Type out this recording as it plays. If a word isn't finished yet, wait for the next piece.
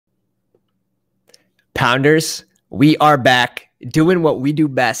Pounders, we are back doing what we do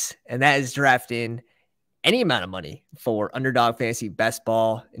best, and that is drafting any amount of money for Underdog Fantasy Best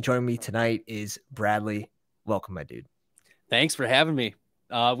Ball. And joining me tonight is Bradley. Welcome, my dude. Thanks for having me.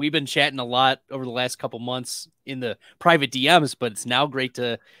 We've been chatting a lot over the last couple months in the private DMs, but it's now great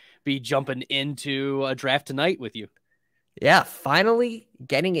to be jumping into a draft tonight with you. Yeah, finally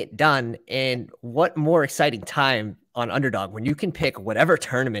getting it done. And what more exciting time on Underdog when you can pick whatever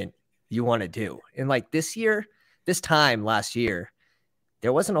tournament you want to do. And like this time last year,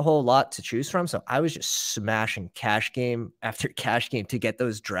 there wasn't a whole lot to choose from. So I was just smashing cash game after cash game to get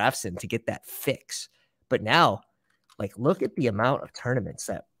those drafts in, to get that fix. But now, like, look at the amount of tournaments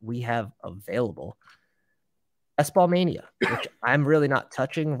that we have available. BestBall Mania, which I'm really not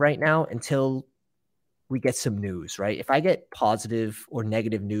touching right now until we get some news, right? If I get positive or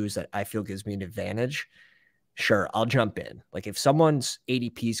negative news that I feel gives me an advantage, sure, I'll jump in. Like if someone's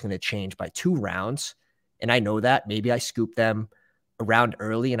ADP is going to change by 2 rounds, and I know that, maybe I scoop them around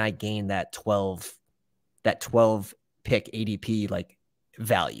early and I gain that 12 pick ADP like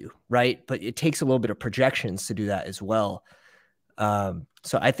value, right? But it takes a little bit of projections to do that as well. So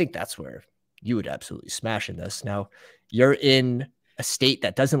I think that's where you would absolutely smash in this. Now, you're in a state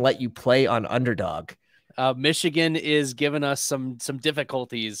that doesn't let you play on Underdog. Michigan is giving us some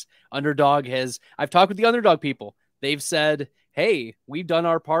difficulties. Underdog I've talked with the Underdog people. They've said, hey, we've done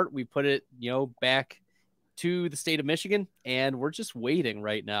our part. We put it, back to the state of Michigan, and we're just waiting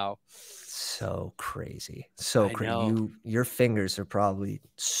right now. So crazy. So crazy. Your fingers are probably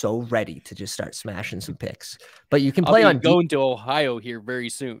so ready to just start smashing some picks. But you can play on going to Ohio here very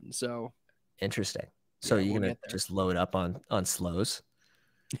soon. So interesting. So you're gonna just load up on slows.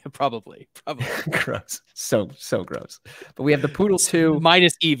 Probably. Gross. So gross. But we have the Poodle 2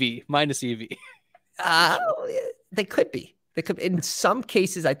 minus EV. They could be. In some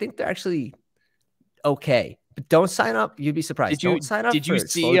cases, I think they're actually okay. But don't sign up. You'd be surprised. Don't sign up. Did you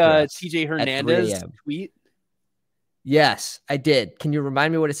see TJ Hernandez tweet? Yes, I did. Can you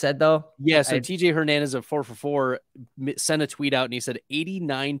remind me what it said though? Yeah. So TJ Hernandez of 4 for 4 sent a tweet out, and he said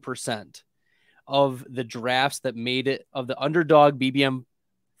 89% of the drafts that made it, of the Underdog BBM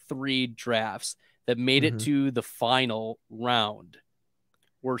 3 drafts that made it to the final round,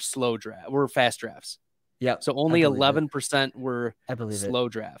 were fast drafts. Yeah. So only 11% were slow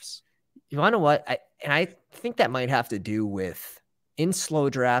drafts. You want to know what? I think that might have to do with, in slow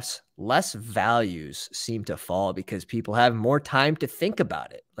drafts, less values seem to fall because people have more time to think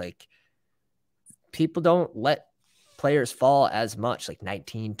about it. Like, people don't let players fall as much, like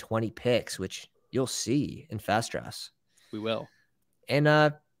 19, 20 picks, which you'll see in fast drafts. We will.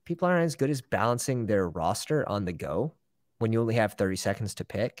 And people aren't as good as balancing their roster on the go when you only have 30 seconds to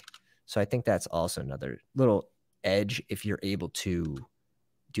pick. So I think that's also another little edge if you're able to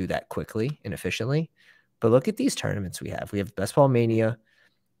do that quickly and efficiently. But look at these tournaments we have. We have BestBall Mania,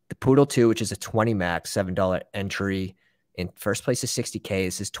 the Poodle 2, which is a 20 max, $7 entry. In first place is 60K.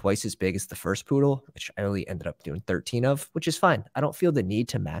 This is twice as big as the first Poodle, which I only ended up doing 13 of, which is fine. I don't feel the need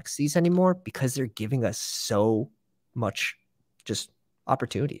to max these anymore because they're giving us so much just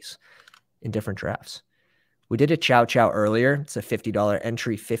opportunities in different drafts. We did a Chow Chow earlier. It's a $50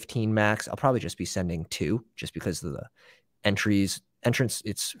 entry, 15 max. I'll probably just be sending 2 just because of the entrance.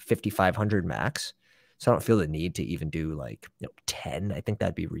 It's 5,500 max. So I don't feel the need to even do like 10. I think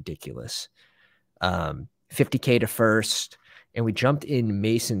that'd be ridiculous. 50K to first. And we jumped in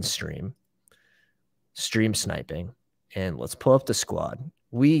Mason stream sniping. And let's pull up the squad.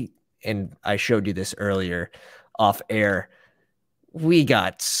 And I showed you this earlier off air. We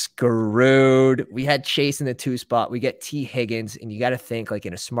got screwed. We had Chase in the 2 spot. We get T Higgins, and you got to think like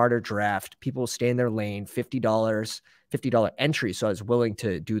in a smarter draft, people will stay in their lane, $50 entry. So I was willing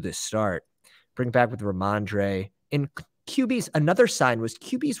to do this start. Bring back with Ramondre. And QBs, another sign was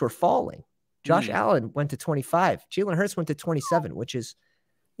QBs were falling. Josh Allen went to 25. Jalen Hurts went to 27, which is,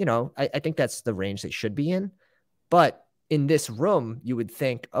 I think that's the range they should be in. But in this room, you would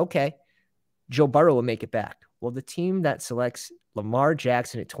think, okay, Joe Burrow will make it back. Well, the team that selects Lamar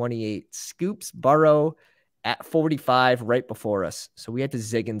Jackson at 28 scoops Burrow at 45 right before us. So we had to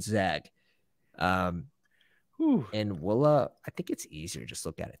zig and zag. And we'll, I think it's easier. Just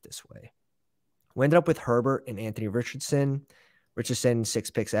look at it this way. We ended up with Herbert and Anthony Richardson. 6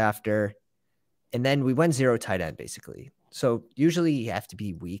 picks after. And then we went 0 tight end, basically. So usually you have to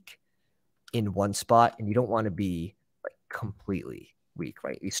be weak in one spot, and you don't want to be like completely weak,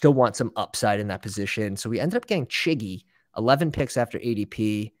 right? You still want some upside in that position. So we ended up getting Chiggy, 11 picks after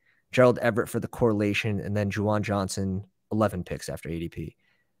ADP, Gerald Everett for the correlation, and then Juwan Johnson, 11 picks after ADP.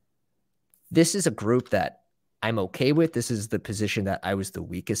 This is a group that I'm okay with. This is the position that I was the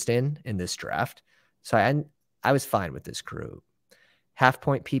weakest in this draft. So I was fine with this group. Half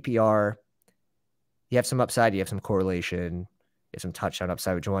point PPR. You have some upside. You have some correlation. You have some touchdown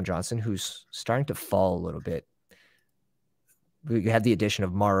upside with Juwan Johnson, who's starting to fall a little bit. You have the addition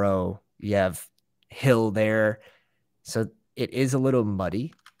of Morrow. You have Hill there. So it is a little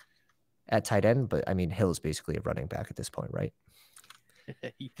muddy at tight end, but I mean, Hill is basically a running back at this point, right?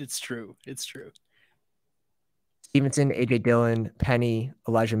 It's true. It's true. Stevenson, A.J. Dillon, Penny,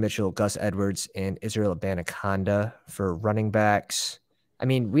 Elijah Mitchell, Gus Edwards, and Israel Abanikanda for running backs. I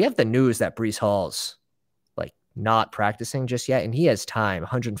mean, we have the news that Breece Hall's like not practicing just yet, and he has time,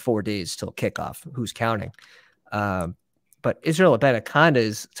 104 days till kickoff. Who's counting? But Israel Abanikanda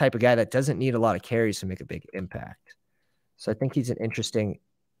is the type of guy that doesn't need a lot of carries to make a big impact. So I think he's an interesting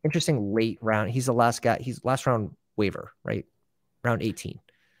late round. He's the last guy. He's last round waiver, right? Round 18.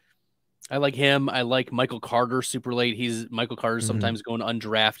 I like him. I like Michael Carter super late. Michael Carter sometimes going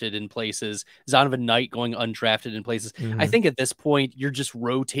undrafted in places. Zonovan Knight going undrafted in places. I think at this point, you're just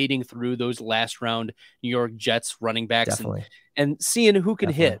rotating through those last round New York Jets running backs and seeing who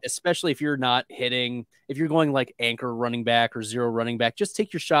can hit, especially if you're not hitting. If you're going like anchor running back or zero running back, just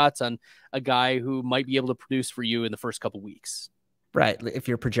take your shots on a guy who might be able to produce for you in the first couple weeks. Right. If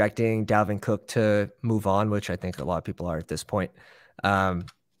you're projecting Dalvin Cook to move on, which I think a lot of people are at this point,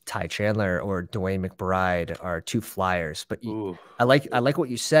 Ty Chandler or Dwayne McBride are two flyers. But I like what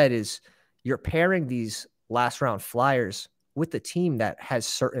you said is you're pairing these last round flyers with the team that has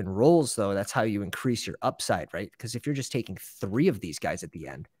certain roles, though. That's how you increase your upside, right? Because if you're just taking 3 of these guys at the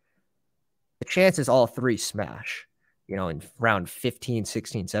end, the chances all 3 smash, in round 15,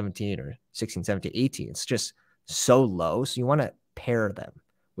 16, 17, or 16, 17, 18. It's just so low. So you want to pair them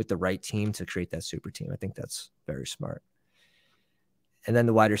with the right team to create that super team. I think that's very smart. And then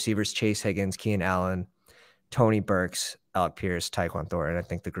the wide receivers, Chase Higgins, Keenan Allen, Tony Burks, Alec Pierce, Tyquan Thornton. I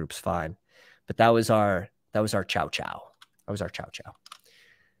think the group's fine. But that was our chow chow. That was our chow chow.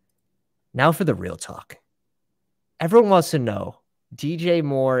 Now for the real talk. Everyone wants to know, DJ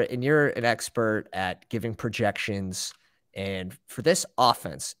Moore, and you're an expert at giving projections. And for this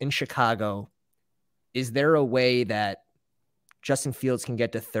offense in Chicago, is there a way that Justin Fields can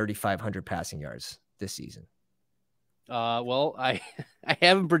get to 3,500 passing yards this season? Well, I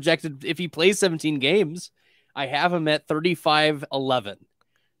haven't projected if he plays 17 games. I have him at 35-11.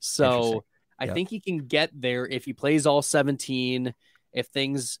 So I think he can get there if he plays all 17. If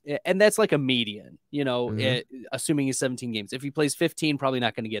things, and that's like a median, assuming he's 17 games. If he plays 15, probably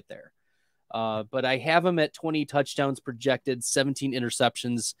not going to get there. But I have him at 20 touchdowns projected, 17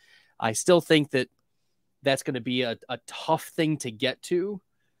 interceptions. I still think that's going to be a tough thing to get to.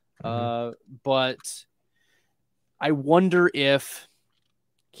 But I wonder if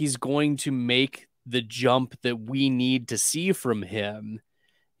he's going to make the jump that we need to see from him,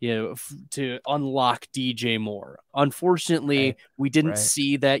 to unlock DJ Moore. Unfortunately, we didn't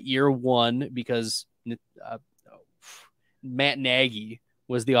see that year one because Matt Nagy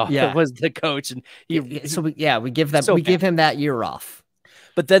was the coach, and we give him that year off.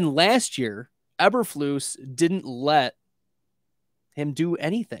 But then last year, Eberflus didn't let him do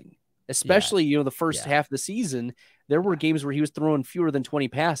anything. Especially, the first half of the season, there were games where he was throwing fewer than 20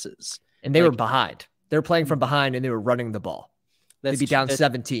 passes. And they were behind. They were playing from behind, and they were running the ball. They'd be down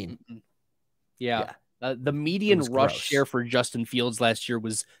 17. Yeah. The median rush share for Justin Fields last year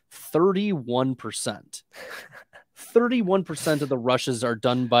was 31%. 31% of the rushes are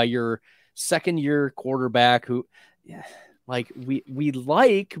done by your second-year quarterback who, we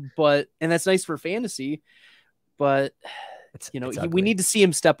like, but – and that's nice for fantasy, but – we need to see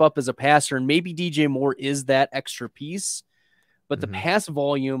him step up as a passer, and maybe DJ Moore is that extra piece. But the pass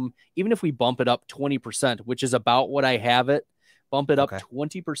volume, even if we bump it up 20%, which is about what I have it, bump it up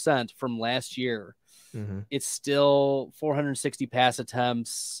 20% from last year, it's still 460 pass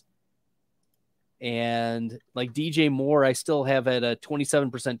attempts. And like DJ Moore, I still have at a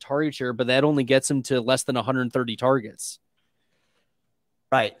 27% target share, but that only gets him to less than 130 targets.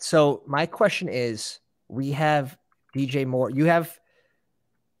 Right. So my question is, we have DJ Moore, you have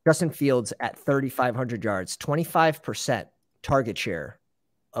Justin Fields at 3,500 yards, 25% target share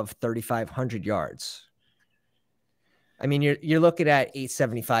of 3,500 yards. I mean, you're looking at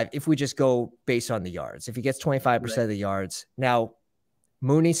 875 if we just go based on the yards. If he gets 25% of the yards. Now,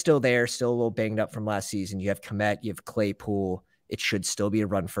 Mooney's still there, still a little banged up from last season. You have Kmet, you have Claypool. It should still be a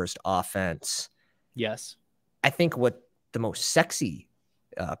run-first offense. Yes. I think what the most sexy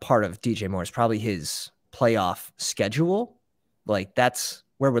part of DJ Moore is probably his playoff schedule. Like, that's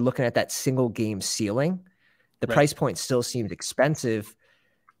where we're looking at that single game ceiling. The price point still seems expensive.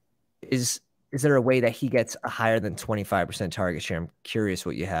 Is there a way that he gets a higher than 25% target share? I'm curious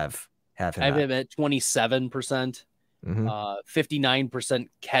what you have have I him have at? him at 27%, 59%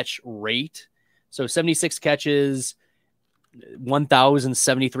 catch rate. So 76 catches,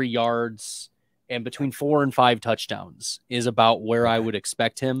 1,073 yards, and between 4 and 5 touchdowns is about where I would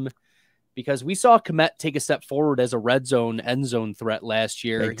expect him. Because we saw Kmet take a step forward as a red zone, end zone threat last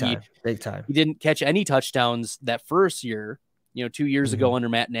year. Big time. He didn't catch any touchdowns that first year, 2 years ago under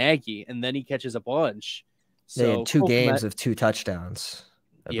Matt Nagy, and then he catches a bunch. They So had 2 Cole games Kmet, of 2 touchdowns.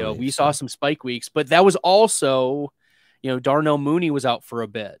 I believe, we saw some spike weeks, but that was also, Darnell Mooney was out for a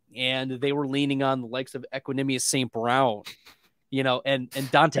bit, and they were leaning on the likes of Equanimous St. Brown,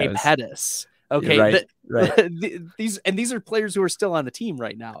 and Dante Pettis. Okay, right. these are players who are still on the team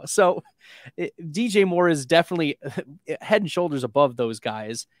right now. So DJ Moore is definitely head and shoulders above those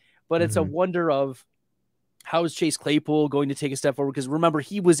guys, but it's a wonder of how is Chase Claypool going to take a step forward? Because remember,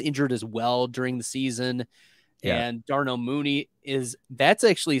 he was injured as well during the season, and Darnell Mooney that's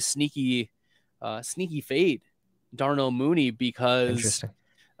actually sneaky fade. Darnell Mooney, because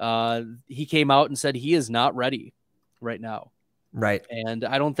he came out and said he is not ready right now. Right. And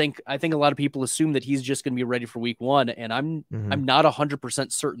I think a lot of people assume that he's just going to be ready for week 1. And I'm not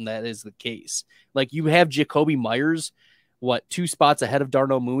 100% certain that is the case. Like, you have Jacoby Myers, 2 spots ahead of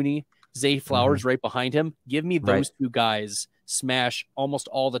Darnell Mooney, Zay Flowers right behind him. Give me those 2 guys smash almost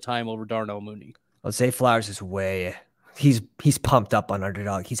all the time over Darnell Mooney. Well, Zay Flowers is he's pumped up on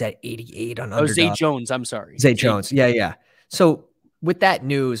Underdog. He's at 88 on Underdog. Zay Jones. I'm sorry. Zay Jones. Yeah. So with that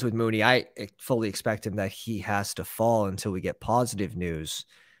news with Mooney, I fully expect him that he has to fall until we get positive news.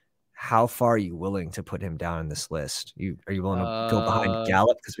 How far are you willing to put him down in this list? Are you willing to go behind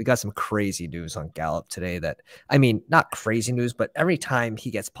Gallup? Because we got some crazy news on Gallup today not crazy news, but every time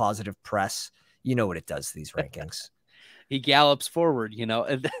he gets positive press, you know what it does to these rankings. He gallops forward,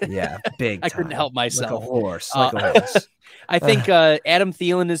 Yeah, big time. I couldn't help myself. Like a horse. I think Adam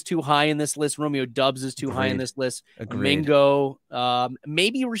Thielen is too high in this list. Romeo Doubs is too high in this list. Mingo,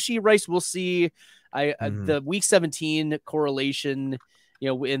 maybe Rashee Rice. We'll see. The week 17 correlation,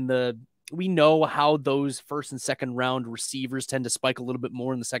 we know how those first and second round receivers tend to spike a little bit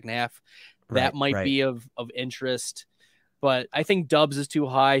more in the second half. That might be of interest. But I think Doubs is too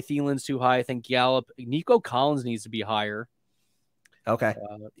high. Thielen's too high. I think Gallup. Nico Collins needs to be higher. Okay.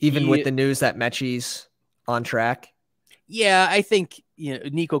 Even with the news that Mechie's on track? Yeah, I think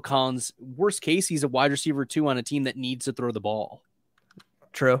Nico Collins, worst case, he's a wide receiver 2 on a team that needs to throw the ball.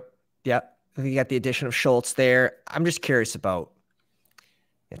 True. Yeah. You got the addition of Schultz there. I'm just curious about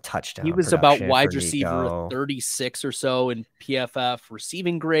touchdown. He was about wide receiver 36 or so in PFF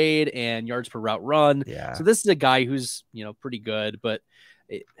receiving grade and yards per route run. Yeah. So this is a guy who's, pretty good, but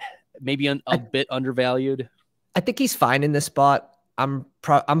maybe a bit undervalued. I think he's fine in this spot. I'm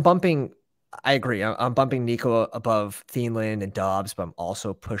bumping. I agree. I'm bumping Nico above Thielen and Dobbs, but I'm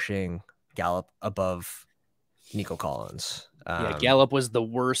also pushing Gallup above Nico Collins. Gallup was the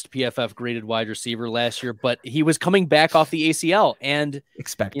worst PFF graded wide receiver last year, but he was coming back off the ACL and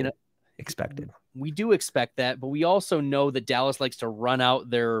expected. We do expect that, but we also know that Dallas likes to run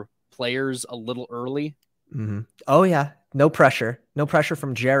out their players a little early. Oh yeah. No pressure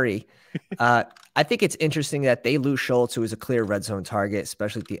from Jerry. I think it's interesting that they lose Schultz, who is a clear red zone target,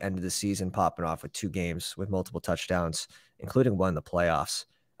 especially at the end of the season, popping off with 2 games with multiple touchdowns, including one in the playoffs.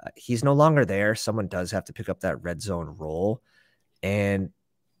 He's no longer there. Someone does have to pick up that red zone role. And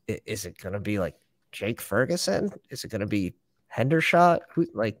is it going to be like Jake Ferguson? Is it going to be Hendershot?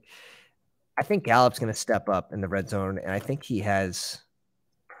 I think Gallup's going to step up in the red zone. And I think he has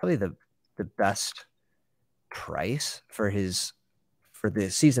probably the best price for the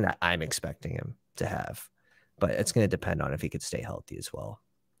season that I'm expecting him to have. But it's going to depend on if he could stay healthy as well.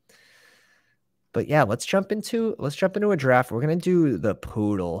 But yeah, let's jump into a draft. We're going to do the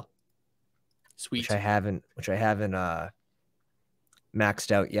poodle. Sweet. Which I haven't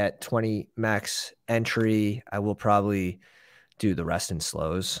maxed out yet. 20 max entry. I will probably do the rest in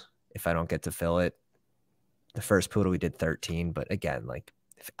slows if I don't get to fill it. The first poodle we did 13, but again,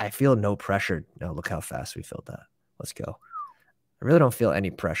 I feel no pressure. No, look how fast we filled that. Let's go. I really don't feel any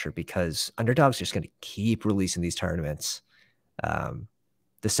pressure because Underdog's just going to keep releasing these tournaments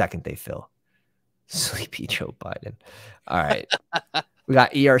the second they fill. Sleepy Joe Biden. All right. We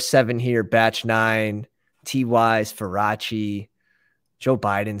got ER7 here, batch 9, T-Wise, Faraci. Joe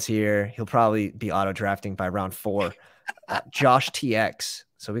Biden's here. He'll probably be auto-drafting by round 4. Josh TX.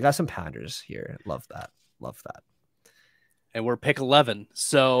 So we got some pounders here. Love that. And we're pick 11.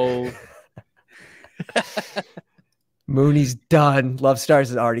 So Mooney's done. Love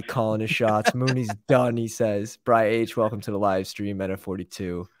Stars is already calling his shots. Mooney's done, he says. Bri H, welcome to the live stream. Meta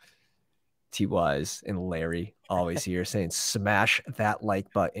 42. T-Wise and Larry always here saying smash that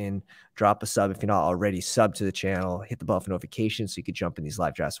like button, drop a sub if you're not already subbed to the channel, hit the bell for notifications so you can jump in these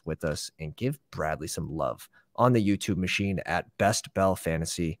live drafts with us, and give Bradley some love on the YouTube machine at BestBall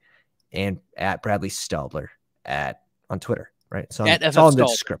Fantasy and at Bradley Stalder on Twitter, right? It's At all in the Stalder.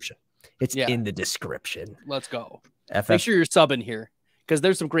 description. It's in the description. Let's go. FF. Make sure you're subbing here because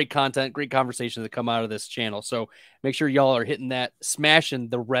there's some great content, great conversations that come out of this channel. So make sure y'all are hitting that, smashing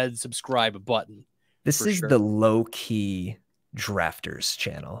the red subscribe button. This is the low-key drafters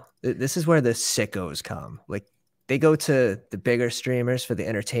channel. This is where the sickos come. Like, they go to the bigger streamers for the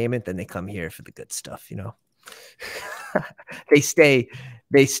entertainment, then they come here for the good stuff, you know? They stay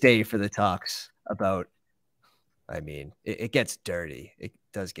for the talks about, I mean, it gets dirty. It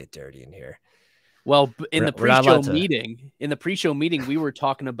does get dirty in here. Well, in the pre-show meeting, we were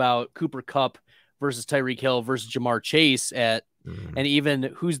talking about Cooper Kupp versus Tyreek Hill versus Jamar Chase and even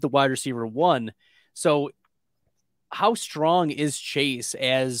who's the wide receiver one. So how strong is Chase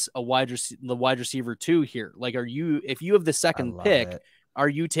as the wide receiver two here? Like, if you have the second pick, are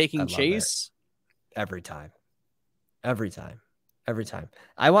you taking Chase? Every time.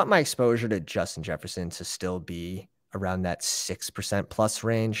 I want my exposure to Justin Jefferson to still be around that 6% plus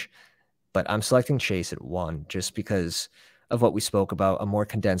range, but I'm selecting Chase at 1 just because of what we spoke about, a more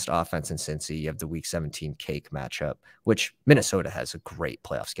condensed offense in Cincy. You have the week 17 cake matchup, which Minnesota has a great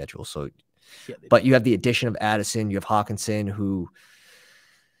playoff schedule. So, but you have the addition of Addison, you have Hawkinson, who,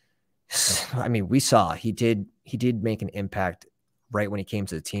 I mean, we saw he did make an impact right when he came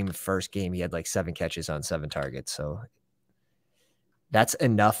to the team. The first game, he had like 7 catches on 7 targets. So that's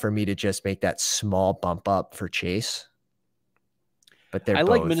enough for me to just make that small bump up for Chase. But I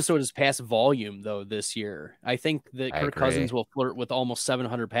like Minnesota's pass volume, though, this year. I think that Kirk Cousins will flirt with almost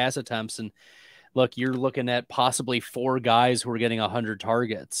 700 pass attempts. And look, you're looking at possibly 4 guys who are getting 100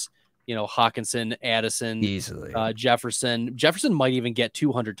 targets. You know, Hawkinson, Addison, easily. Jefferson. Jefferson might even get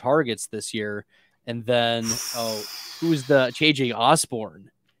 200 targets this year. And then, who's the KJ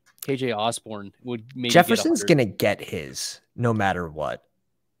Osborne? KJ Osborne would maybe Jefferson's going to get his no matter what.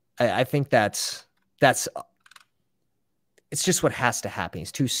 I think that's it's just what has to happen.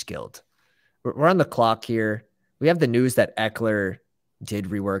 He's too skilled. We're on the clock here. We have the news that Eckler did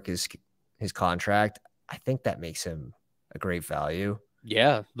rework his contract. I think that makes him a great value.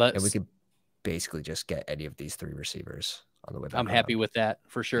 Yeah. And we could basically just get any of these 3 receivers on the way back. I'm happy with that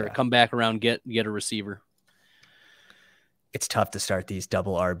for sure. Yeah. Come back around, get a receiver. It's tough to start these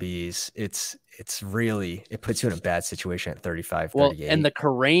double RBs. It's really, it puts you in a bad situation at 35, 38. Well, and the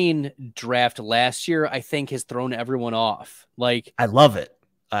Kerrane draft last year, I think, has thrown everyone off. Like, I love it.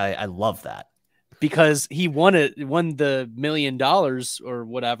 I love that. Because he won the $1 million or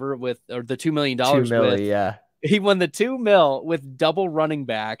whatever or the $2 million. He won the $2 million with double running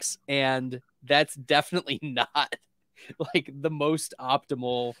backs, and that's definitely not like the most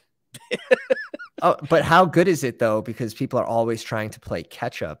optimal. Oh, but how good is it though? Because people are always trying to play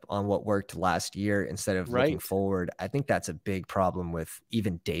catch up on what worked last year instead of looking forward. I think that's a big problem with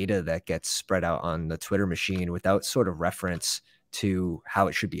even data that gets spread out on the Twitter machine without sort of reference to how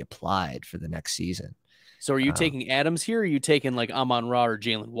it should be applied for the next season. So are you taking Adams here? Or are you taking like Amon-Ra or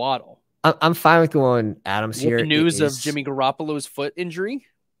Jalen Waddle? I'm fine with going Adams here. The news of Jimmy Garoppolo's foot injury.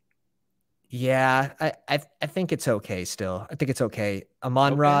 Yeah, I think it's okay still. I think it's okay.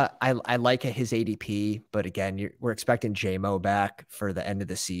 Amon-Ra, I like his ADP, but again, we're expecting J-Mo back for the end of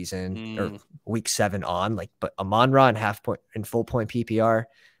the season or week 7 on. Like, but Amon-Ra in full point PPR,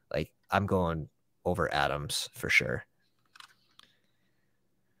 like I'm going over Adams for sure.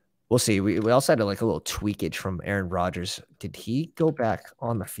 We'll see. We also had a little tweakage from Aaron Rodgers. Did he go back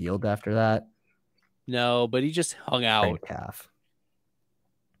on the field after that? No, but he just hung out. Calf.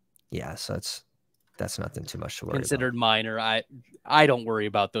 Yeah, so that's nothing too much to worry Considered about. Minor. I don't worry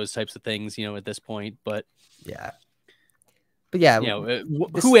about those types of things, at this point. But yeah,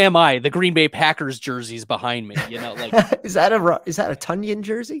 who am I? The Green Bay Packers jerseys behind me. Like is that a Tonyan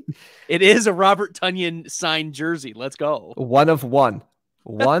jersey? It is a Robert Tonyan signed jersey. Let's go. One of one.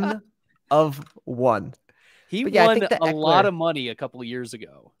 He won a lot of money a couple of years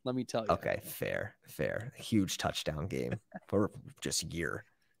ago. Let me tell you. Okay, fair. Huge touchdown game for just a year.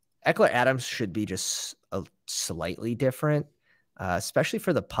 Eckler Adams should be just a slightly different, especially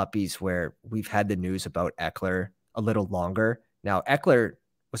for the puppies where we've had the news about Eckler a little longer. Now, Eckler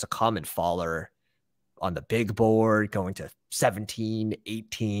was a common faller on the big board going to 17,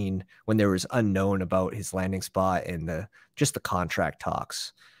 18 when there was unknown about his landing spot and the contract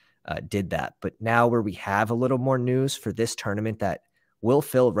talks did that. But now where we have a little more news for this tournament that will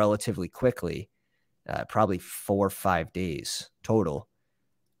fill relatively quickly, probably 4 or 5 days total,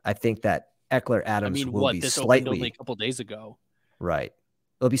 I think that Eckler I Adams mean, will what? be This opened only a slightly couple days ago. right.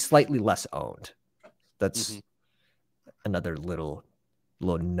 It'll be slightly less owned. Mm-hmm. That's another little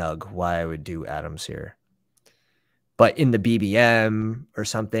nug why I would do Adams here. But in the BBM or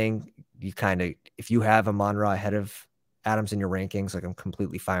something, you kind of, if you have Amon-Ra ahead of Adams in your rankings, like I'm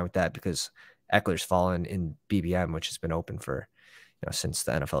completely fine with that because Eckler's fallen in BBM, which has been open for, since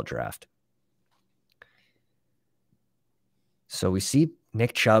the NFL draft. So we see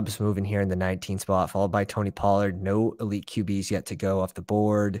Nick Chubb's moving here in the 19th spot, followed by Tony Pollard. No elite QBs yet to go off the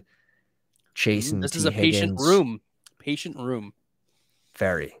board. Chase and This is T. a patient Higgins. room. Patient room.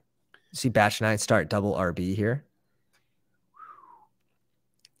 Very. See Batch 9 start double RB here.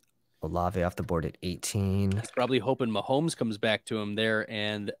 Olave off the board at 18. He's probably hoping Mahomes comes back to him there,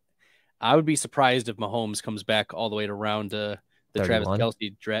 and I would be surprised if Mahomes comes back all the way around to the 31. Travis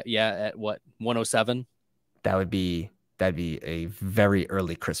Kelce draft. Yeah, at what, 107? That'd be a very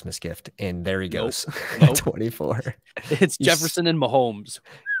early Christmas gift. And there he goes. Nope. 24. It's Jefferson and Mahomes.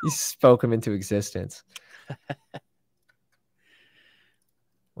 You spoke him into existence.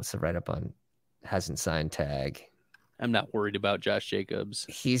 What's the write-up on hasn't signed tag? I'm not worried about Josh Jacobs.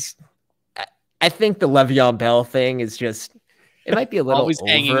 I think the Le'Veon Bell thing is just, it might be a little always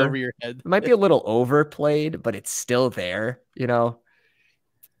hanging over your head. It might be a little overplayed, but it's still there, Le'Veon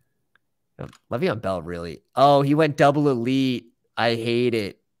Bell really. Oh, he went double elite. I hate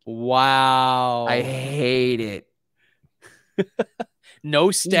it. Wow. I hate it. No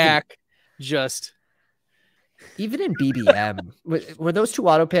stack, just. Even in BBM, were those two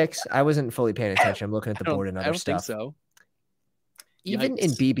auto picks? I wasn't fully paying attention. I'm looking at the board and other stuff. I don't think so. Even in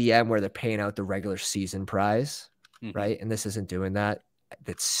BBM where they're paying out the regular season prize, right? And this isn't doing that.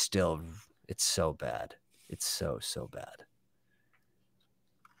 It's so bad. It's so bad.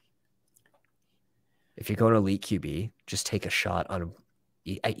 If you're going to elite QB, just take a shot on.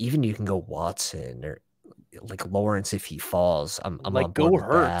 Even you can go Watson or like Lawrence if he falls. I'm like, on board with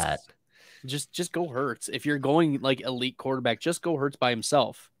that. Just go Hurts. If you're going like elite quarterback, just go Hurts by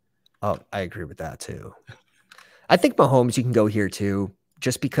himself. Oh, I agree with that too. I think Mahomes, you can go here too,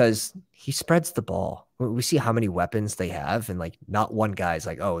 just because he spreads the ball. We see how many weapons they have, and like not one guy's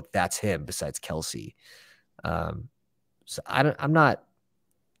like, oh, that's him besides Kelce. So I'm not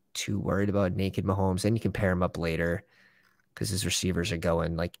too worried about naked Mahomes. And you can pair him up later because his receivers are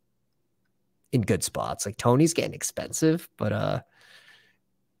going like in good spots. Like Tony's getting expensive, but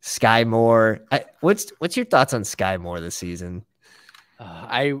Sky Moore. What's your thoughts on Sky Moore this season?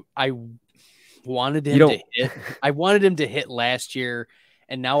 I wanted him to hit. I wanted him to hit last year,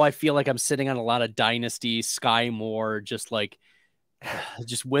 and now I feel like I'm sitting on a lot of dynasty Sky Moore, just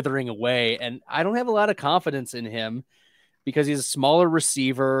withering away. And I don't have a lot of confidence in him because he's a smaller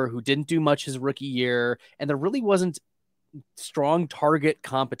receiver who didn't do much his rookie year, and there really wasn't strong target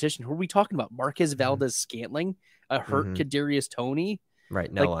competition. Who are we talking about? Marquez Valdez-Scantling, a hurt Kadarius Toney,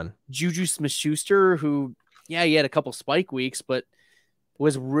 right? No one. Juju Smith-Schuster, who he had a couple spike weeks, but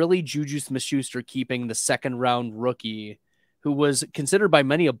was really Juju Smith-Schuster keeping the second round rookie who was considered by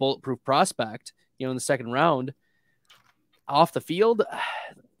many a bulletproof prospect, in the second round off the field.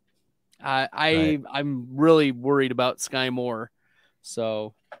 I'm really worried about Sky Moore.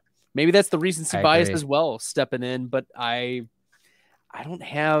 So maybe that's the recency bias as well stepping in, but I don't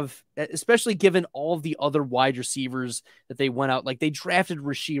have, especially given all the other wide receivers that they went out. Like they drafted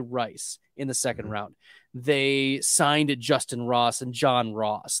Rashee Rice in the second round. They signed Justin Ross and John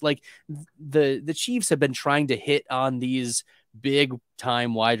Ross. Like the Chiefs have been trying to hit on these big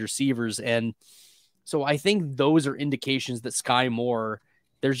time wide receivers. And so I think those are indications that Sky Moore,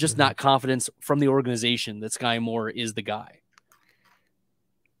 there's just not confidence from the organization that Sky Moore is the guy.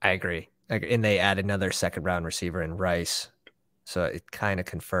 I agree. And they add another second round receiver in Rice. So it kind of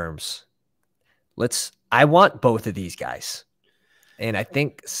confirms. I want both of these guys. And I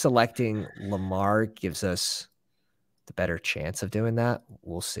think selecting Lamar gives us the better chance of doing that.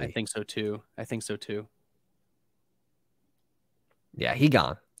 We'll see. I think so too. Yeah, he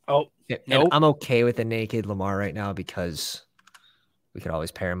gone. Oh, and I'm okay with a naked Lamar right now because we could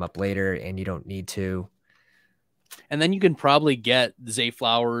always pair him up later and you don't need to. And then you can probably get Zay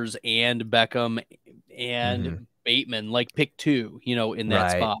Flowers and Beckham and Bateman, like pick 2, in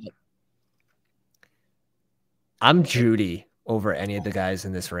that spot. I'm Judy over any of the guys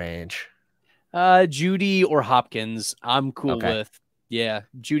in this range. Judy or Hopkins, I'm cool with. Yeah,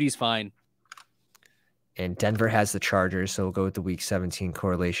 Judy's fine. And Denver has the Chargers, so we'll go with the Week 17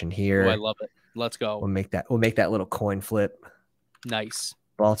 correlation here. Oh, I love it. Let's go. We'll make that little coin flip. Nice.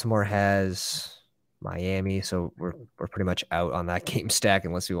 Baltimore has Miami, so we're pretty much out on that game stack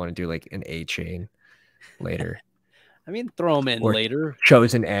unless we want to do like an A chain later. I mean, throw him in Or later.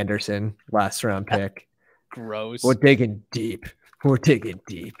 Chosen Anderson, last round pick. Gross. We're digging deep. We're digging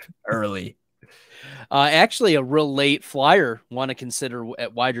deep early. Actually, a real late flyer want to consider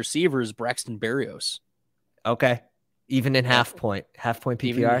at wide receivers, Braxton Berrios. Okay. Even in half point PPR?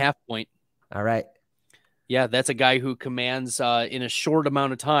 Even in half point. All right. Yeah, that's a guy who commands in a short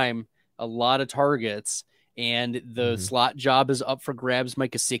amount of time a lot of targets, and the slot job is up for grabs.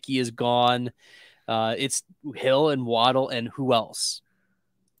 Mike Gesicki is gone. It's Hill and Waddle and who else?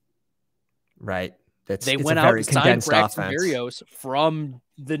 Right. They It's went a out very and signed condensed Braxton offense. Berrios from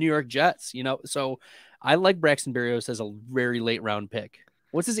the New York Jets, so I like Braxton Berrios as a very late round pick.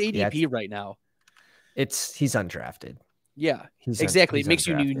 What's his ADP right now? He's undrafted. Yeah, exactly. He's it makes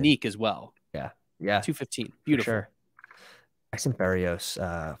undrafted. You unique as well. Yeah. 215. Beautiful. Sure. Braxton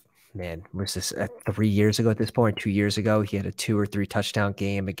Berrios, man, was this 3 years ago at this point? 2 years ago, he had a 2 or 3 touchdown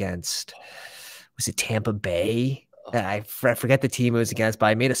game against, was it Tampa Bay? I forget the team it was against, but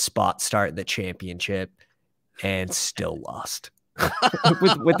I made a spot start in the championship and still lost.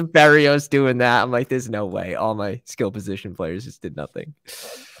 with the Berrios doing that, I'm like, there's no way. All my skill position players just did nothing.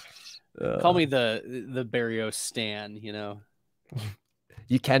 Call me the Berrios stan.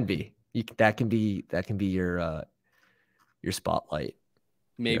 You can be. That can be your spotlight.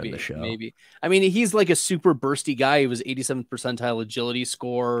 Maybe the show. Maybe. I mean, he's like a super bursty guy. He was 87th percentile agility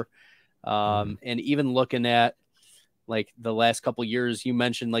score. And even looking at like the last couple years, you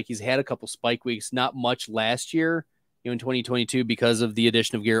mentioned like he's had a couple spike weeks, not much last year, in 2022 because of the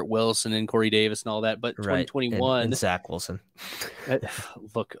addition of Garrett Wilson and Corey Davis and all that. But 2021 and Zach Wilson.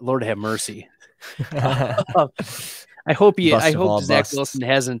 Look, Lord have mercy. I hope Zach Wilson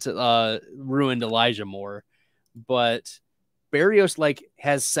hasn't ruined Elijah Moore, but Berrios like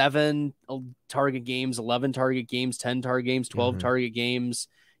has 7 target games, 11 target games, 10 target games, 12 target games.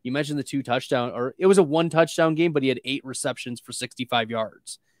 You mentioned the 2 touchdown, or it was a 1 touchdown game, but he had 8 receptions for 65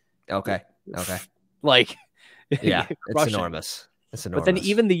 yards. Okay. Like, yeah, it's enormous. But then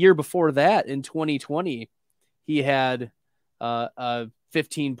even the year before that, in 2020, he had a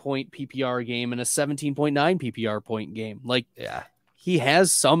 15-point PPR game and a 17.9 PPR point game. Like, yeah, he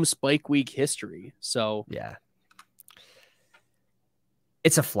has some spike week history. So yeah,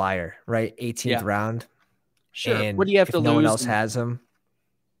 it's a flyer, right? 18th round. Sure. And what do you have to lose? No one else has him.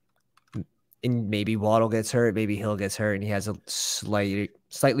 And maybe Waddle gets hurt, maybe Hill gets hurt, and he has a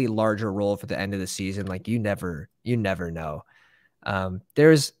slightly larger role for the end of the season. Like you never know.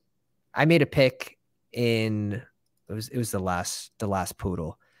 I made a pick in it was the last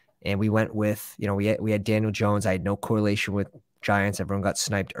poodle, and we went with we had Daniel Jones. I had no correlation with Giants. Everyone got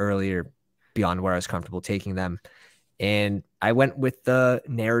sniped earlier beyond where I was comfortable taking them, and I went with the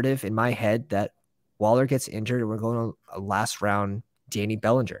narrative in my head that Waller gets injured and we're going to a last round Danny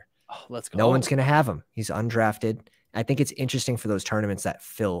Bellinger. Oh, let's go. No one's going to have him. He's undrafted. I think it's interesting for those tournaments that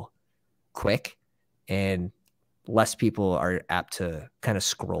fill quick and less people are apt to kind of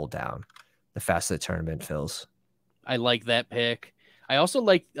scroll down the faster the tournament fills. I like that pick. I also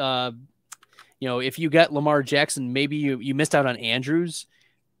like, if you got Lamar Jackson, maybe you missed out on Andrews,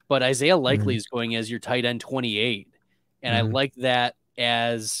 but Isaiah Likely is going as your tight end 28. And I like that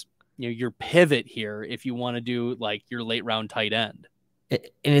as, your pivot here if you want to do like your late round tight end. And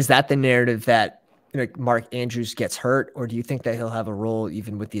is that the narrative that Mark Andrews gets hurt, or do you think that he'll have a role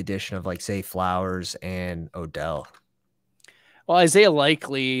even with the addition of like say Flowers and Odell? Well, Isaiah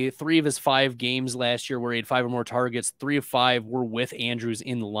Likely, 3 of his 5 games last year where he had 5 or more targets, 3 of 5 were with Andrews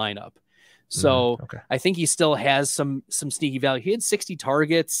in the lineup. So I think he still has some sneaky value. He had 60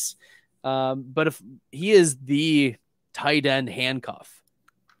 targets, but if he is the tight end handcuff.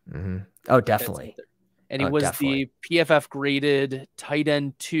 Oh, definitely. And he was the PFF graded tight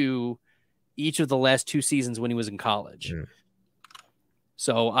end 2 each of the last 2 seasons when he was in college.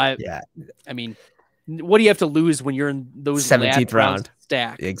 So I mean, what do you have to lose when you're in those 17th round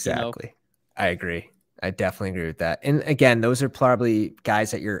stack? Exactly. I agree. I definitely agree with that. And again, those are probably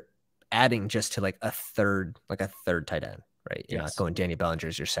guys that you're adding just to like a third tight end, right? You're not going Danny Bellinger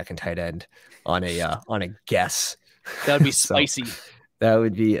as your second tight end on a guess. That would be spicy. That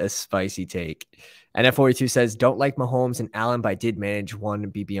would be a spicy take. And F42 says, don't like Mahomes and Allen, but I did manage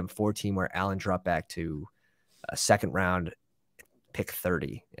one BBM 14 where Allen dropped back to a second round, pick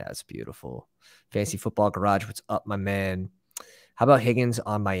 30. Yeah, it's beautiful. Fantasy Football Garage, what's up, my man? How about Higgins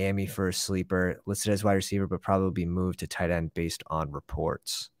on Miami for a sleeper? Listed as wide receiver, but probably be moved to tight end based on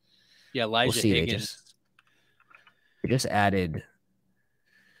reports. Yeah, Elijah Higgins. They just added.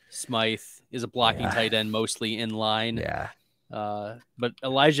 Smythe is a blocking tight end, mostly in line. Yeah. But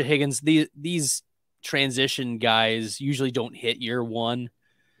Elijah Higgins, these transition guys usually don't hit year 1.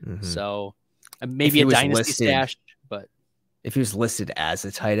 So maybe a dynasty stash, but if he was listed as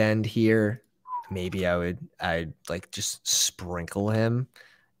a tight end here, maybe I'd like just sprinkle him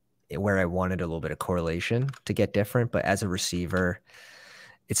where I wanted a little bit of correlation to get different. But as a receiver,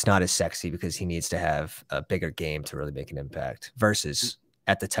 it's not as sexy because he needs to have a bigger game to really make an impact versus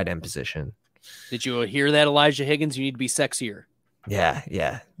at the tight end position. Did you hear that, Elijah Higgins? You need to be sexier. Yeah,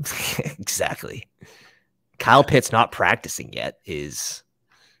 exactly. Kyle Pitts not practicing yet is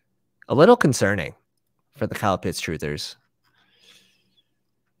a little concerning for the Kyle Pitts truthers.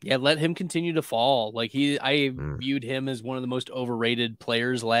 Yeah, let him continue to fall. Like I viewed him as one of the most overrated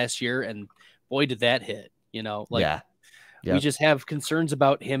players last year, and boy, did that hit. We just have concerns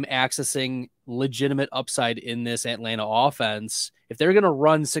about him accessing legitimate upside in this Atlanta offense. If they're going to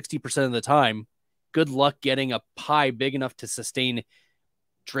run 60% of the time, good luck getting a pie big enough to sustain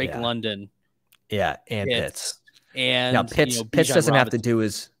Drake London. Yeah, and Pitts. And now Pitts doesn't have to do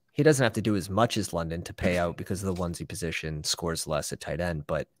he doesn't have to do as much as London to pay out because of the onesie position scores less at tight end.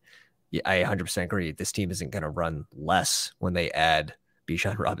 But yeah, I 100% agree. This team isn't going to run less when they add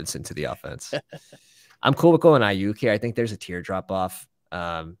Bijan Robinson to the offense. I'm cool with going Ayuk here. I think there's a tier drop off.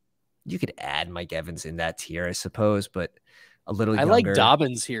 You could add Mike Evans in that tier, I suppose, but a little younger. I like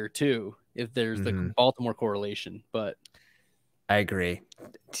Dobbins here too, if there's the Baltimore correlation, but I agree.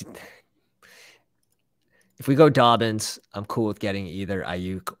 If we go Dobbins, I'm cool with getting either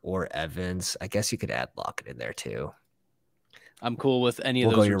Ayuk or Evans. I guess you could add Lockett in there too. I'm cool with any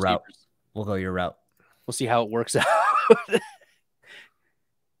of those receivers. Route. We'll go your route. We'll see how it works out.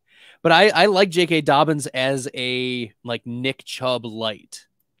 But I like J.K. Dobbins as a like Nick Chubb light.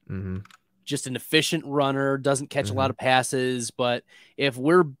 Just an efficient runner, doesn't catch a lot of passes. But if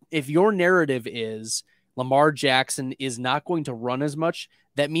your narrative is Lamar Jackson is not going to run as much,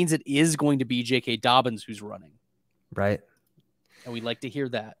 that means it is going to be J.K. Dobbins who's running. Right. And we like to hear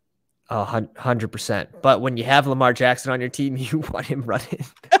that. 100%. But when you have Lamar Jackson on your team, you want him running.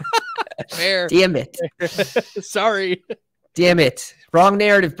 Fair. Damn it. Sorry. Damn it. Wrong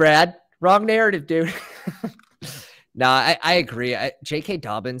narrative, Brad. Wrong narrative, dude. No, I agree. J.K.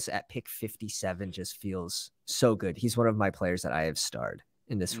 Dobbins at pick 57 just feels so good. He's one of my players that I have starred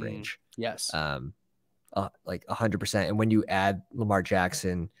in this range. Yes. Like 100%. And when you add Lamar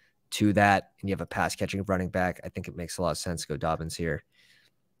Jackson to that and you have a pass catching running back, I think it makes a lot of sense to go Dobbins here.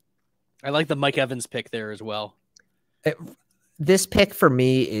 I like the Mike Evans pick there as well. This pick for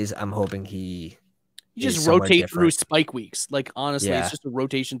me is I'm hoping he just rotate through spike weeks. Like, honestly, it's just a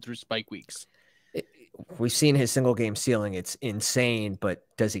rotation through spike weeks. We've seen his single game ceiling. It's insane, but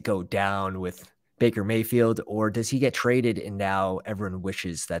does it go down with Baker Mayfield or does he get traded and now everyone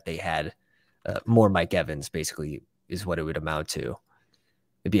wishes that they had more Mike Evans, basically, is what it would amount to.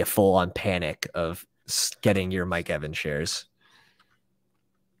 It'd be a full-on panic of getting your Mike Evans shares.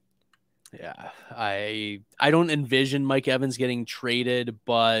 Yeah, I don't envision Mike Evans getting traded,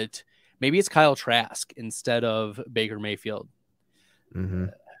 but maybe it's Kyle Trask instead of Baker Mayfield.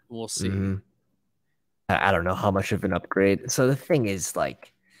 We'll see. I don't know how much of an upgrade. So the thing is,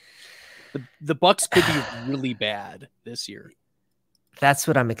 like, the Bucks could be really bad this year. That's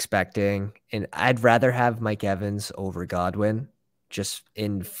what I'm expecting. And I'd rather have Mike Evans over Godwin just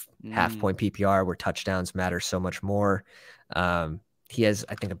in half point PPR where touchdowns matter so much more. He has,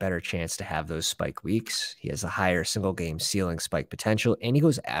 I think, a better chance to have those spike weeks. He has a higher single game ceiling spike potential, and he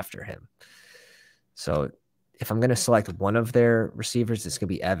goes after him. So if I'm going to select one of their receivers, it's going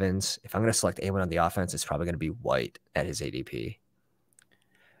to be Evans. If I'm going to select anyone on the offense, it's probably going to be White at his ADP.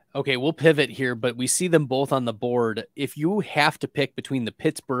 Okay, we'll pivot here, but we see them both on the board. If you have to pick between the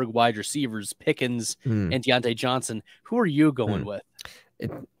Pittsburgh wide receivers, Pickens and Deontay Johnson, who are you going with?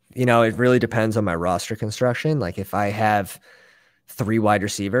 It really depends on my roster construction. Like if I have 3 wide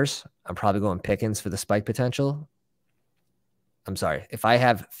receivers, I'm probably going Pickens for the spike potential. I'm sorry. If I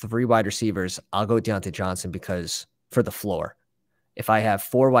have 3 wide receivers, I'll go Deontay Johnson because for the floor. If I have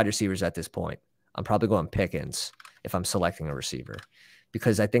 4 wide receivers at this point, I'm probably going Pickens if I'm selecting a receiver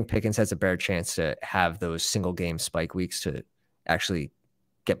because I think Pickens has a better chance to have those single game spike weeks to actually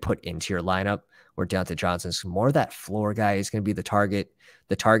get put into your lineup where Deontay Johnson's more of that floor guy. He's going to be the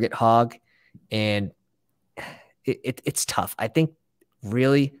target hog. And it's tough. I think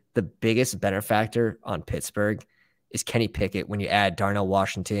really the biggest benefactor on Pittsburgh is Kenny Pickett. When you add Darnell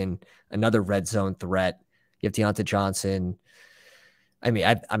Washington, another red zone threat, you have Deontay Johnson. I mean,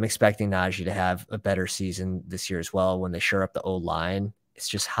 I'm expecting Najee to have a better season this year as well when they shore up the O-line. It's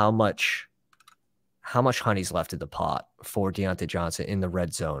just how much honey's left in the pot for Deontay Johnson in the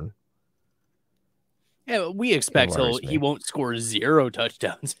red zone. Yeah, we expect he won't score 0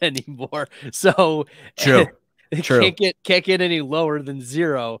 touchdowns anymore. So True. Can't get any lower than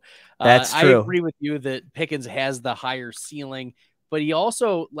 0. That's I true. agree with you that Pickens has the higher ceiling, but he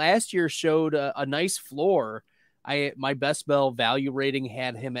also last year showed a nice floor. My best bell value rating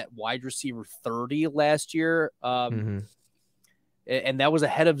had him at wide receiver 30 last year. And that was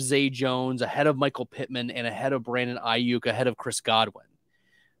ahead of Zay Jones, ahead of Michael Pittman, and ahead of Brandon Ayuk, ahead of Chris Godwin.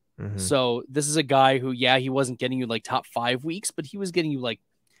 So this is a guy who, he wasn't getting you like top 5 weeks, but he was getting you like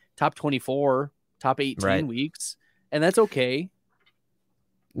top 24, top 18 weeks, and that's okay.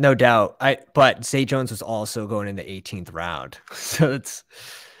 No doubt. But Zay Jones was also going in the 18th round. So it's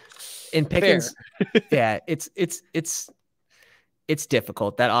in Pickens. Yeah, it's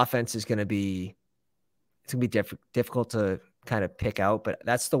difficult. That offense is going to be difficult to kind of pick out, but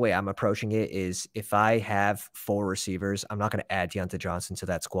that's the way I'm approaching it. Is if I have 4 receivers, I'm not going to add Deontay Johnson to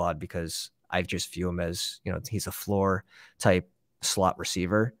that squad because I just view him as, he's a floor type slot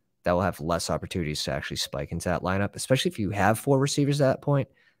receiver that will have less opportunities to actually spike into that lineup, especially if you have 4 receivers at that point.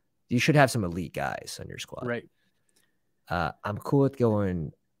 You should have some elite guys on your squad. Right. I'm cool with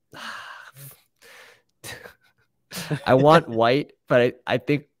going. I want White, but I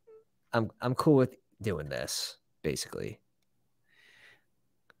think I'm cool with doing this. Basically,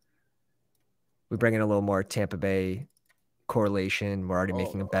 we bring in a little more Tampa Bay correlation. We're already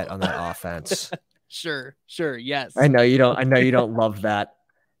making a bet on that offense. Sure. Yes. I know you don't love that.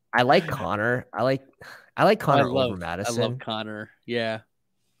 I like Connor. I like Connor over Madison. I love Connor. Yeah.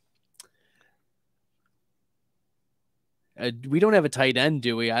 We don't have a tight end,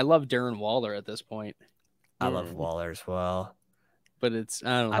 do we? I love Darren Waller at this point. I love Waller as well, but it's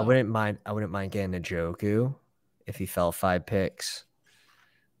I don't know. I wouldn't mind getting a Njoku if he fell 5 picks,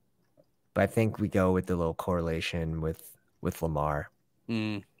 but I think we go with the little correlation with Lamar.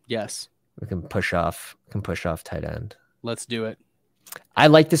 Yes, we can push off tight end. Let's do it. I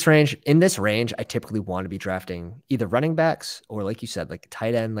like this range. In this range, I typically want to be drafting either running backs or, like you said, like a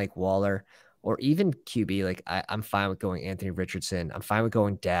tight end like Waller, or even QB. Like I'm fine with going Anthony Richardson. I'm fine with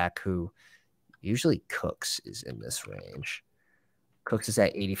going Dak, who usually Cooks is in this range. Cooks is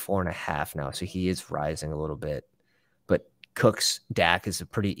at 84.5 now, so he is rising a little bit. But Cooks, Dak is a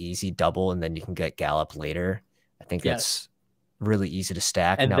pretty easy double, and then you can get Gallup later. I think that's really easy to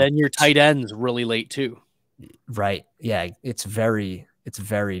stack. And then your tight end's really late too. Right. Yeah, it's very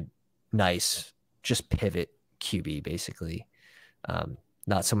nice. Just pivot QB, basically.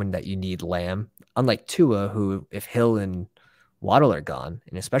 Not someone that you need Lamb. Unlike Tua, who, if Hill and Waddle are gone,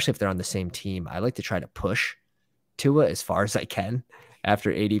 and especially if they're on the same team, I like to try to push Tua as far as I can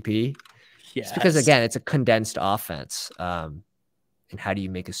after ADP. Yes. It's because, again, it's a condensed offense. And how do you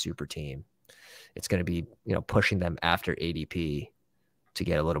make a super team? It's going to be, pushing them after ADP to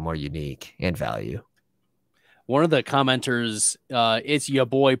get a little more unique and value. One of the commenters, it's your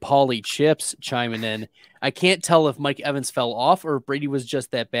boy Paulie Chips chiming in. I can't tell if Mike Evans fell off or if Brady was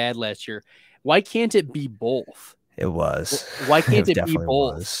just that bad last year. Why can't it be both? It was. Why can't it be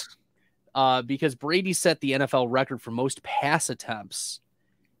both? Because Brady set the NFL record for most pass attempts,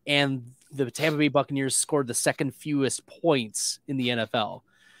 and the Tampa Bay Buccaneers scored the second fewest points in the NFL.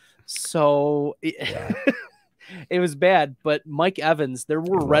 So it was bad. But Mike Evans, there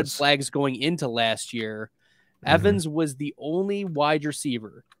were red flags going into last year. Evans was the only wide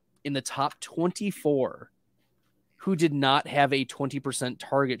receiver in the top 24 who did not have a 20%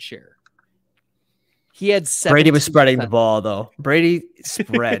 target share. He had 17%. Brady was spreading the ball, though. Brady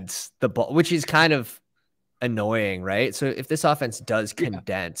spreads the ball, which is kind of annoying, right? So if this offense does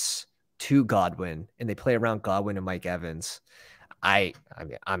condense to Godwin and they play around Godwin and Mike Evans, I'm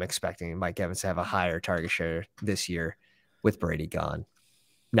expecting Mike Evans to have a higher target share this year with Brady gone.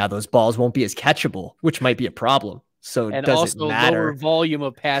 Now those balls won't be as catchable, which might be a problem. So it doesn't matter. Lower volume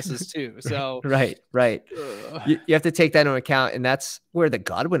of passes too. So right. You have to take that into account, and that's where the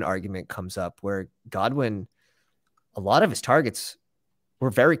Godwin argument comes up. Where Godwin, a lot of his targets were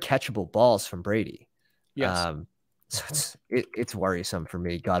very catchable balls from Brady. Yes. So it's worrisome for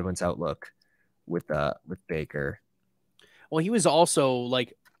me, Godwin's outlook with Baker. Well, he was also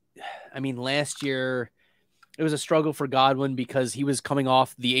last year it was a struggle for Godwin because he was coming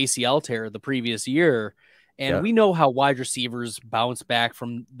off the ACL tear the previous year. And we know how wide receivers bounce back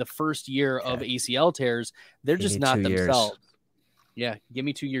from the first year of ACL tears. They're just not themselves. Yeah, give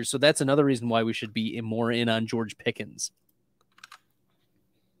me 2 years. So that's another reason why we should be more in on George Pickens.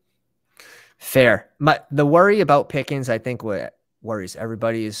 Fair. The worry about Pickens, I think what worries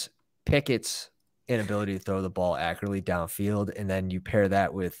everybody is Pickett's inability to throw the ball accurately downfield. And then you pair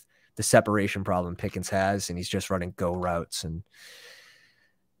that with the separation problem Pickens has, and he's just running go routes, and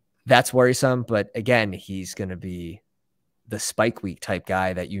that's worrisome. But again, he's going to be the spike week type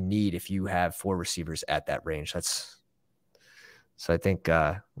guy that you need if you have 4 receivers at that range. So I think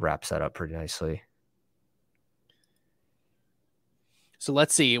wraps that up pretty nicely. So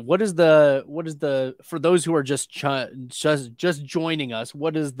let's see. What is the for those who are just joining us?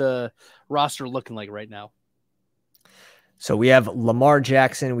 What is the roster looking like right now? So we have Lamar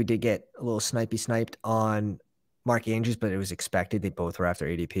Jackson. We did get a little sniped on Mark Andrews, but it was expected. They both were after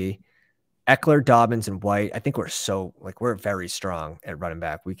ADP. Eckler, Dobbins, and White. I think we're very strong at running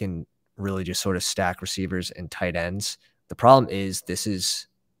back. We can really just sort of stack receivers and tight ends. The problem is this is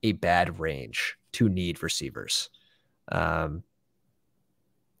a bad range to need receivers. That's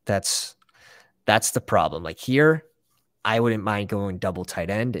the problem. Like here, I wouldn't mind going double tight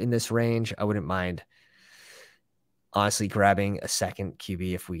end in this range. I wouldn't mind honestly grabbing a second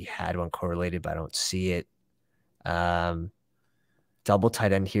QB if we had one correlated, but I don't see it. Double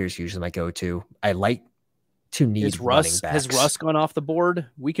tight end here is usually my go-to. I like to need running backs. Has Russ gone off the board?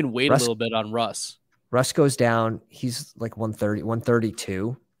 We can wait a little bit on Russ. Russ goes down. He's like 130,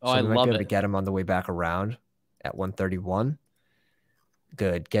 132. Oh, so I we might love be able it. to get him on the way back around at 131.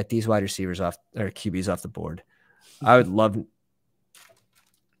 Good. Get these wide receivers off or QBs off the board. I would love.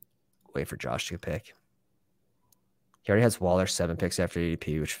 Wait for Josh to pick. He already has Waller 7 picks after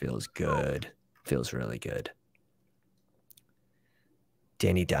ADP, which feels good. Feels really good.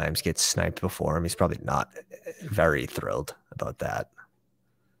 Danny Dimes gets sniped before him. He's probably not very thrilled about that.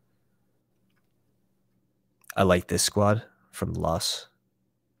 I like this squad from Luss.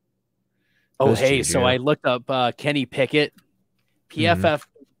 Oh, hey, Juju. So I looked up Kenny Pickett. PFF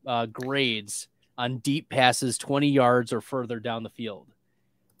grades on deep passes 20 yards or further down the field.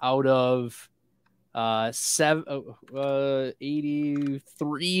 Out of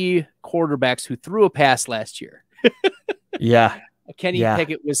 83 quarterbacks who threw a pass last year. Yeah. Kenny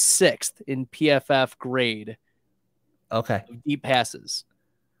Pickett was 6th in PFF grade. Okay. Of deep passes.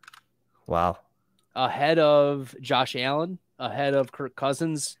 Wow. Ahead of Josh Allen, ahead of Kirk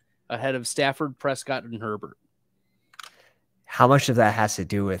Cousins, ahead of Stafford, Prescott, and Herbert. How much of that has to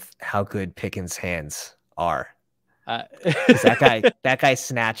do with how good Pickens' hands are? That guy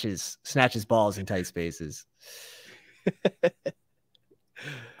snatches balls in tight spaces.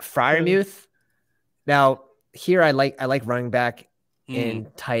 Freiermuth. Now here I like running back in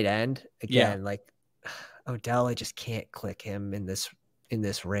tight end again. Like Odell, I just can't click him in this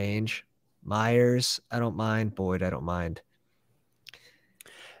range. Myers, I don't mind. Boyd, I don't mind.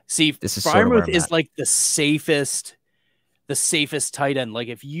 See, this is Freiermuth is like the safest tight end. Like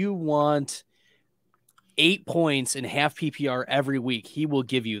if you want 8 points in half PPR every week, he will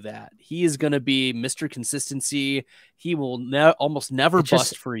give you that. He is going to be Mr. Consistency. He will almost never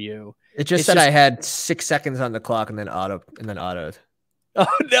bust for you. It just said I had 6 seconds on the clock and then autoed. Oh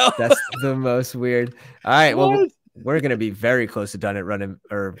no, that's the most weird. All right, well, we're going to be very close to done at running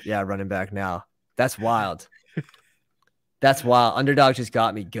back now. That's wild. That's wild. Underdog just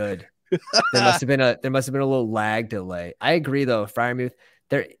got me good. There must have been a little lag delay. I agree though. Freiermuth,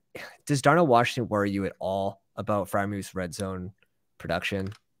 does Darnell Washington worry you at all about Freiermuth's red zone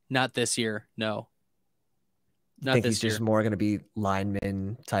production? Not this year. No. Not think he's just more going to be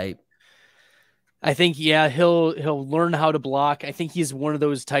lineman type. I think he'll learn how to block. I think he's one of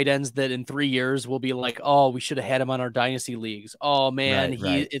those tight ends that in 3 years will be like, oh, we should have had him on our dynasty leagues. Oh man,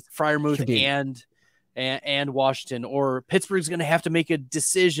 it's Freiermuth and Washington, or Pittsburgh's going to have to make a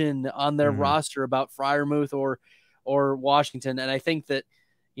decision on their roster about Freiermuth or Washington. And I think that,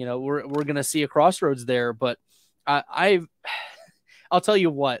 we're going to see a crossroads there, but I'll tell you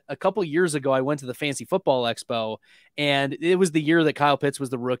what, a couple years ago, I went to the Fantasy Football Expo, and it was the year that Kyle Pitts was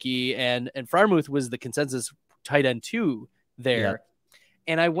the rookie and Freiermuth was the consensus tight end 2 there. Yeah.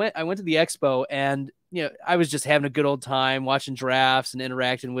 And I went to the expo, and I was just having a good old time watching drafts and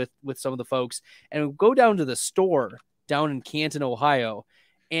interacting with some of the folks, and we go down to the store down in Canton, Ohio,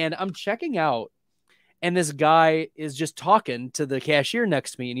 and I'm checking out, and this guy is just talking to the cashier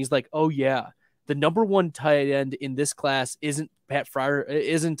next to me, and he's like, "Oh yeah, the number 1 tight end in this class isn't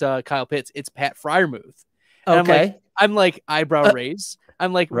Kyle Pitts, it's Pat Freiermuth." And okay. I'm like eyebrow raise.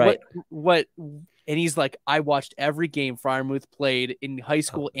 I'm like, right. What? And he's like, I watched every game Freiermuth played in high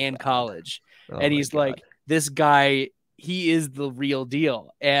school and college. And he's like, this guy, he is the real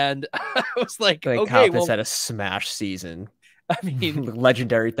deal. And I was like okay, Kyle Pitts had a smash season. I mean,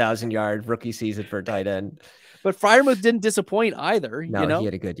 legendary 1,000-yard rookie season for a tight end. But Freiermuth didn't disappoint either. No, he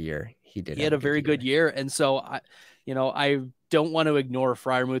had a good year. He had a very good year. And so I don't want to ignore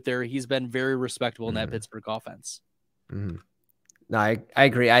Freiermuth there. He's been very respectable in that Pittsburgh offense. No, I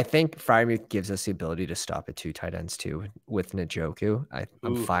agree. I think Freiermuth gives us the ability to stop at 2 tight ends too with Njoku.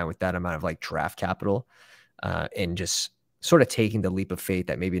 I'm fine with that amount of like draft capital and just sort of taking the leap of faith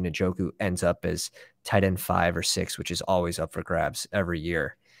that maybe Njoku ends up as tight end 5 or 6, which is always up for grabs every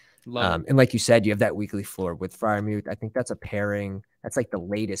year. Love it. And like you said, you have that weekly floor with Freiermuth. I think that's a pairing. That's like the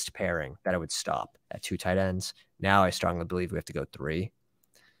latest pairing that I would stop at 2 tight ends. Now I strongly believe we have to go 3,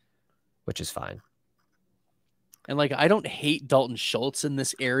 which is fine. And like, I don't hate Dalton Schultz in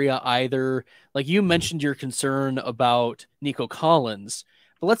this area either. Like you mentioned your concern about Nico Collins,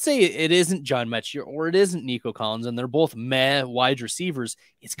 but let's say it isn't John Mechie or it isn't Nico Collins and they're both meh wide receivers.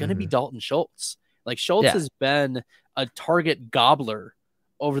 It's going to be Dalton Schultz. Like Schultz has been a target gobbler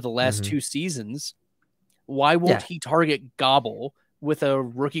over the last 2 seasons. Why won't he target gobble with a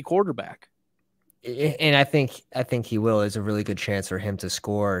rookie quarterback? And I think he will. There's a really good chance for him to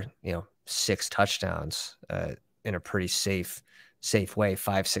score, 6 touchdowns in a pretty safe way,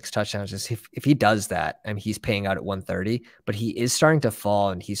 5-6 touchdowns. Just if he does that, I mean, he's paying out at 130, but he is starting to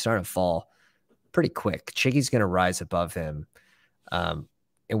fall, and he's starting to fall pretty quick. Chiggy's going to rise above him. And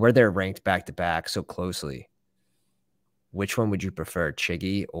where they're ranked back to back so closely, which one would you prefer,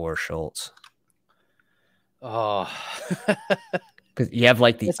 Chiggy or Schultz? Oh, because you have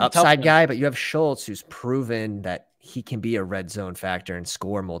like the upside guy, but you have Schultz, who's proven that he can be a red zone factor and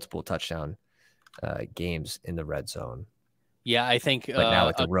score multiple touchdown games in the red zone. Yeah, I think. But now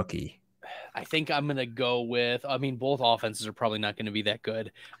with the rookie, I think I'm going to go with. I mean, both offenses are probably not going to be that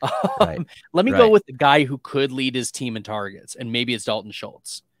good. Right. Let me go with the guy who could lead his team in targets, and maybe it's Dalton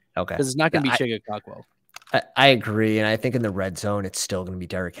Schultz. Okay, because it's not going to be Chigga Cockwell. I agree, and I think in the red zone, it's still going to be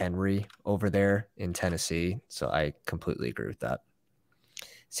Derrick Henry over there in Tennessee. So I completely agree with that.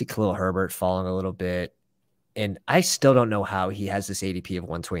 See Khalil Herbert falling a little bit, and I still don't know how he has this ADP of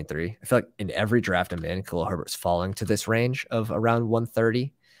 123. I feel like in every draft I'm in, Khalil Herbert's falling to this range of around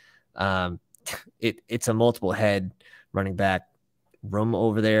 130. It's a multiple head running back room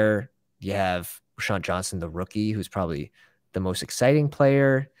over there. You have Rashawn Johnson, the rookie, who's probably the most exciting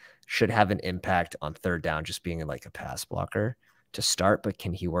player. Should have an impact on third down, just being like a pass blocker to start, but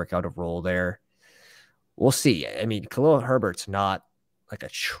can he work out a role there? We'll see. I mean, Khalil Herbert's not like a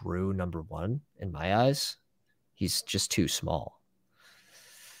true number 1 in my eyes. He's just too small.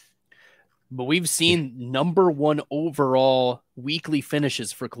 But we've seen number 1 overall weekly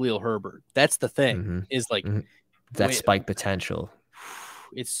finishes for Khalil Herbert. That's the thing, is like that spike potential.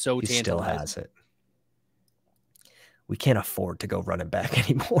 It's so he tantalizing. Still has it. We can't afford to go running back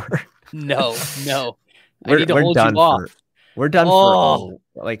anymore. No. We're done for a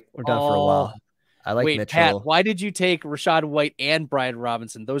while. I like Mitchell. Pat, why did you take Rachaad White and Brian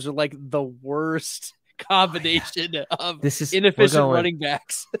Robinson? Those are like the worst combination of inefficient running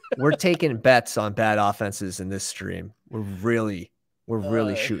backs. We're taking bets on bad offenses in this stream. We're really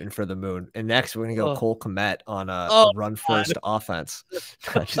shooting for the moon. And next, we're going to go Cole Kmet on a run-first offense.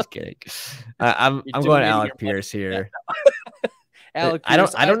 I'm just kidding. I'm going Alec Pierce here. Alec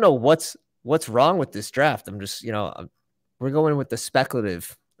Pierce, I don't know what's wrong with this draft. I'm just, we're going with the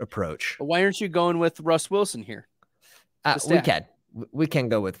speculative approach. Why aren't you going with Russ Wilson here? We can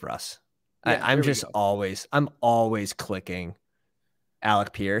go with Russ. Yeah, I'm always clicking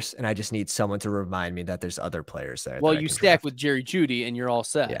Alec Pierce, and I just need someone to remind me that there's other players there. Well, you stack with Jerry Jeudy, and you're all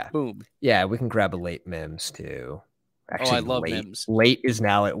set. Yeah. Boom. Yeah, we can grab a late Mims too. Actually, I love Mims. Late is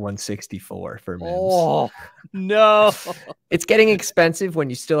now at 164 for Mims. Oh no, it's getting expensive when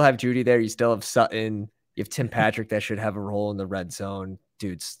you still have Jeudy there. You still have Sutton. You have Tim Patrick that should have a role in the red zone.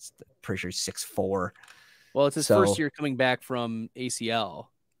 Dude's pretty sure 6'4". Well, it's his first year coming back from ACL.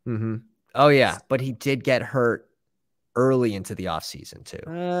 Oh yeah, but he did get hurt early into the offseason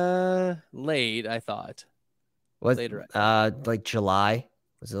too. Late, I thought. Later, like July.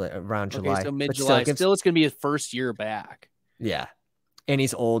 Was it like around July? Okay, so mid-July. Still, it's going to be his first year back. Yeah, and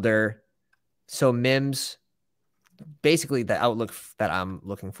he's older. So Mims, basically, the outlook that I'm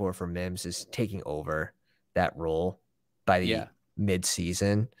looking for Mims is taking over that role by the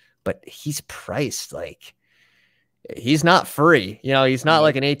mid-season. But he's priced like he's not free. He's not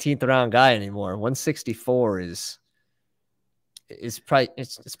like an 18th round guy anymore. 164 is it's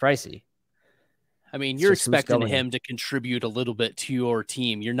pricey. I mean, you're expecting him to contribute a little bit to your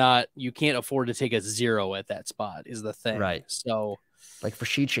team. You can't afford to take a 0 at that spot is the thing. Right. So like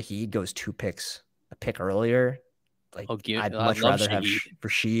Rashid Shaheed goes a pick earlier. Like I'd much rather have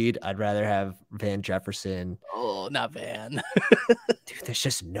Rashid. I'd rather have Van Jefferson. Oh, not Van. Dude, there's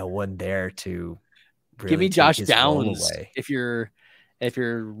just no one there to really give me Josh Downs if you're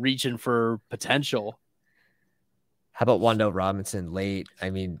reaching for potential. How about Wan'Dale Robinson late? I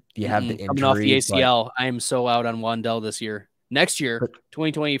mean, you have the injury. Coming off the ACL, I am so out on Wan'Dale this year. Next year,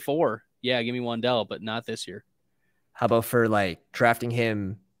 2024, yeah, give me Wan'Dale, but not this year. How about for like drafting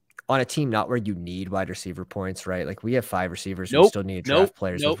him on a team not where you need wide receiver points, right? Like we have 5 receivers, we Nope. still need to Nope. draft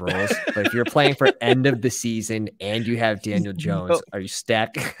players Nope. with roles. But if you're playing for end of the season and you have Daniel Jones, No. are you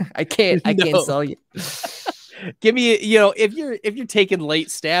stacked? I can't No. sell you. Give me, if you're taking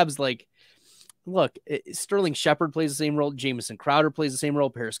late stabs, like, look, Sterling Shepard plays the same role. Jamison Crowder plays the same role.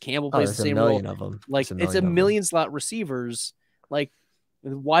 Paris Campbell plays the There's a same role. million of them. Like, it's a million slot receivers. Like,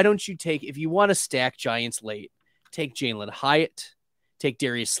 why don't you take, if you want to stack Giants late, take Jalen Hyatt, take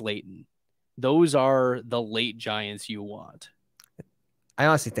Darius Slayton. Those are the late Giants you want. I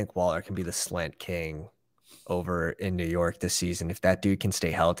honestly think Waller can be the slant king over in New York this season. If that dude can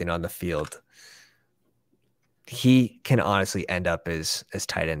stay healthy and on the field, he can honestly end up as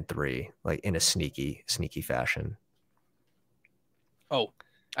tight end 3, like in a sneaky fashion. Oh,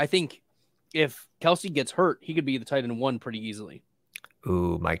 I think if Kelsey gets hurt, he could be the tight end 1 pretty easily.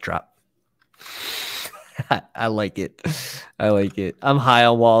 Ooh, mic drop. I like it. I like it. I'm high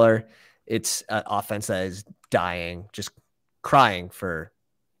on Waller. It's an offense that is dying, just crying for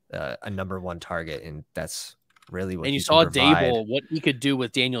a number 1 target, and that's really what. And you he saw can provide. Dable, what he could do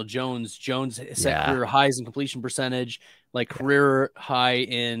with Daniel Jones. Jones set career highs in completion percentage, like career high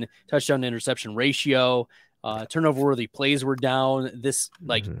in touchdown to interception ratio. Turnover worthy plays were down. This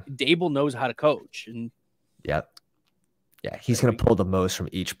Dable knows how to coach, and yeah, he's going to pull the most from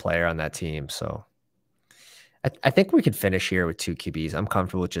each player on that team. So I think we could finish here with 2 QBs. I'm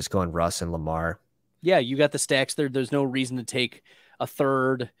comfortable with just going Russ and Lamar. Yeah, you got the stacks there. There's no reason to take a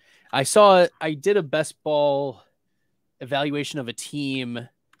third. I did a best ball evaluation of a team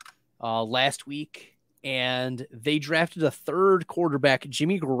last week, and they drafted a third quarterback,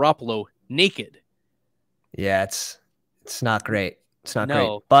 Jimmy Garoppolo, naked. Yeah, it's not great. It's not great.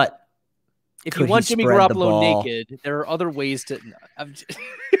 No. But if you want Jimmy Garoppolo naked, there are other ways to.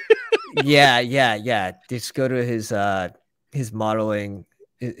 Yeah. Just go to his modeling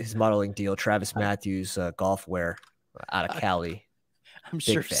deal. Travis Matthews golf wear out of Cali. I'm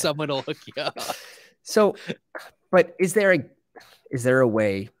sure someone will hook you up. So, but is there a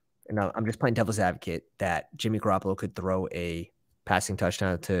way? And I'm just playing devil's advocate that Jimmy Garoppolo could throw a passing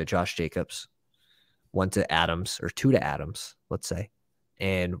touchdown to Josh Jacobs, 1 to Adams, or 2 to Adams, let's say,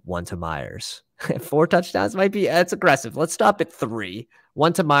 and 1 to Myers. 4 touchdowns might be, that's aggressive. Let's stop at 3.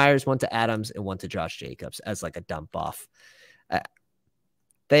 1 to Myers, 1 to Adams, and 1 to Josh Jacobs as like a dump off.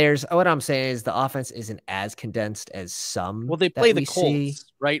 What I'm saying is the offense isn't as condensed as some. Well, they play the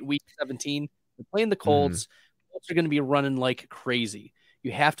Colts, right? Week 17. They're playing the Colts. Colts are going to be running like crazy.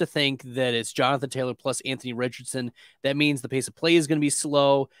 You have to think that it's Jonathan Taylor plus Anthony Richardson. That means the pace of play is going to be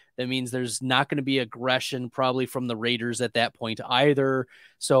slow. That means there's not going to be aggression probably from the Raiders at that point either.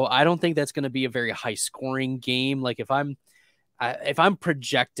 So I don't think that's going to be a very high scoring game. Like if I'm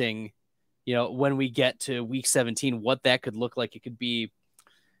projecting, when we get to week 17, what that could look like, it could be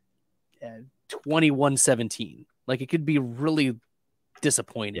 21-17. Like it could be really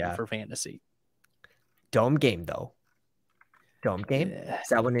disappointing for fantasy. Dome game though. Dome game? Is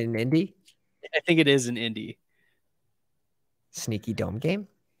that one in Indy? I think it is in Indy. Sneaky dome game?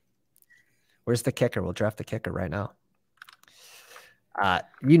 Where's the kicker? We'll draft the kicker right now.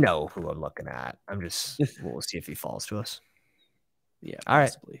 You know who I'm looking at. We'll see if he falls to us. Yeah. All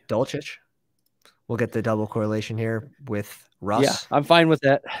possibly. Right. Dolchich. We'll get the double correlation here with Russ. Yeah, I'm fine with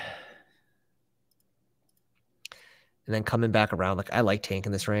that. And then coming back around, like I like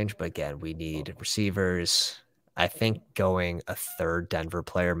tanking this range, but again, we need receivers. I think going a third Denver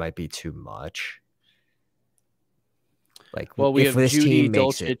player might be too much. Like, well, we have Judy,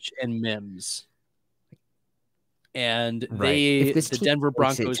 Dolchich, and Mims, and the Denver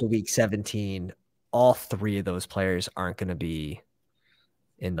Broncos to week 17. All 3 of those players aren't going to be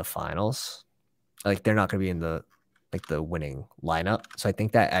in the finals. Like they're not going to be in the winning lineup. So I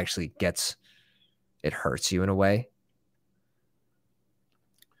think that actually it hurts you in a way.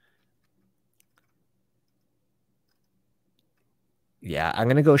 Yeah, I'm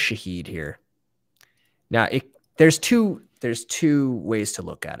gonna go Shaheed here. Now, there's two ways to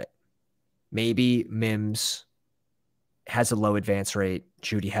look at it. Maybe Mims has a low advance rate.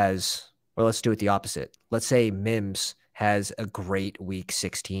 Judy has, or let's do it the opposite. Let's say Mims has a great week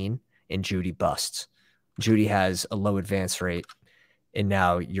 16 and Judy busts. Judy has a low advance rate, and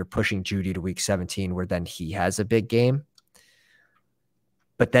now you're pushing Judy to week 17, where then he has a big game.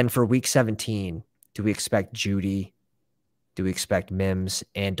 But then for week 17, do we expect Judy? Do we expect Mims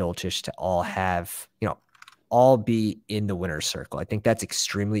and Dolchich to all be in the winner's circle? I think that's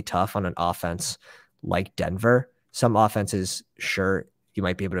extremely tough on an offense like Denver. Some offenses, sure, you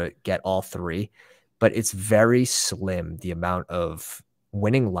might be able to get all 3, but it's very slim, the amount of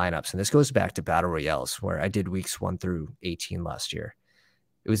winning lineups. And this goes back to battle royales, where I did weeks 1 through 18 last year.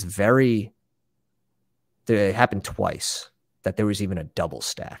 It was very, it happened twice that there was even a double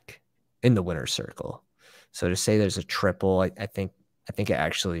stack in the winner's circle. So to say there's a triple, I think it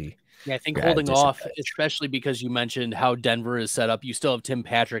actually. Yeah, I think you're at a holding off, disadvantage. especially because you mentioned how Denver is set up. You still have Tim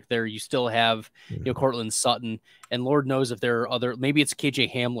Patrick there. You still have, Cortland Sutton, and Lord knows if there are other. Maybe it's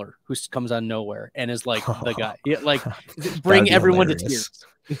KJ Hamler who comes on nowhere and is like the guy. Yeah, like That would bring be everyone hilarious.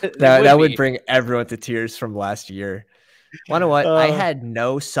 to tears. That would bring everyone to tears from last year. You know what? I Uh, had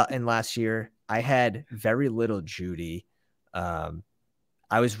no Sutton last year. I had very little Judy.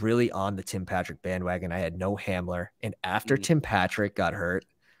 I was really on the Tim Patrick bandwagon. I had no Hamler. And after Tim Patrick got hurt,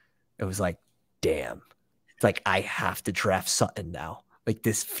 it was like, damn. It's like, I have to draft Sutton now. Like,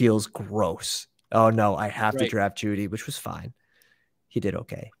 this feels gross. Oh, no, I have to draft Judy, which was fine. He did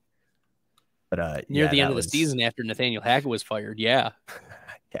okay. But near yeah, the end of the was... season after Nathaniel Hackett was fired. Yeah.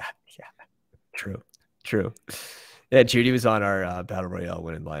 yeah. True. Yeah, Judy was on our Battle Royale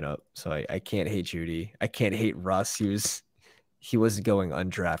winning lineup. So I can't hate Judy. I can't hate Russ. He wasn't going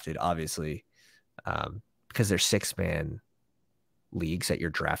undrafted, obviously, because they're 6-man leagues that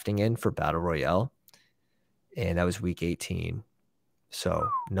you're drafting in for Battle Royale, and that was week 18. So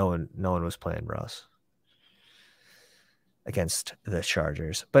no one was playing Russ against the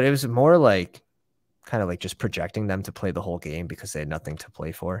Chargers, but it was more like kind of like just projecting them to play the whole game because they had nothing to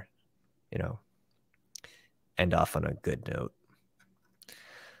play for, end off on a good note.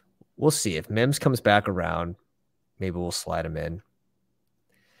 We'll see if Mims comes back around. Maybe we'll slide him in.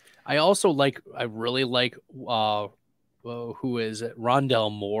 I really like who is it?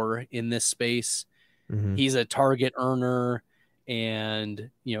 Rondell Moore in this space. Mm-hmm. He's a target earner,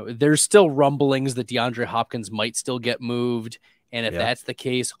 and there's still rumblings that DeAndre Hopkins might still get moved. And if that's the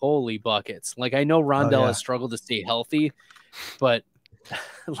case, holy buckets! Like, I know Rondell has struggled to stay healthy, but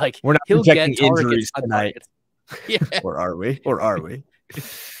like, we're not he'll projecting get injuries tonight. Yeah. Or are we?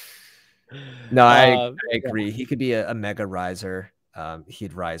 No, I agree. Yeah. He could be a mega riser.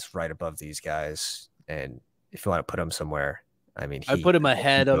 He'd rise right above these guys. And if you want to put him somewhere, I mean, I'd put him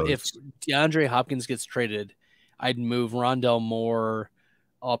ahead of, if DeAndre Hopkins gets traded, I'd move Rondell Moore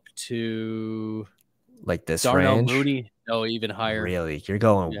up to like this Darnell range. Mooney. No, even higher. Really? You're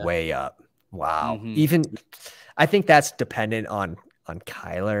going way up. Wow. Mm-hmm. Even I think that's dependent on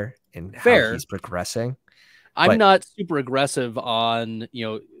Kyler and how he's progressing. I'm not super aggressive on,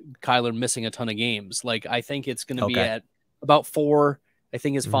 Kyler missing a ton of games. Like, I think it's going to be at about 4, I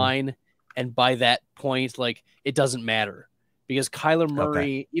think is fine. And by that point, like, it doesn't matter because Kyler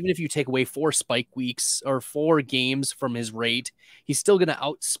Murray, even if you take away 4 spike weeks or 4 games from his rate, he's still going to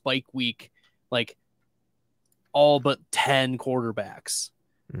out spike week, like, all but 10 quarterbacks,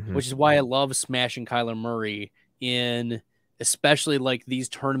 which is why I love smashing Kyler Murray in especially like these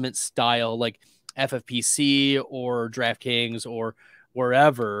tournament style, like FFPC or DraftKings or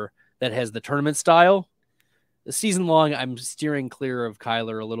wherever that has the tournament style. The season long, I'm steering clear of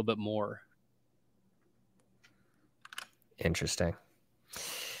Kyler a little bit more. Interesting.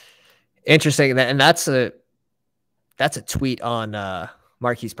 And that's a tweet on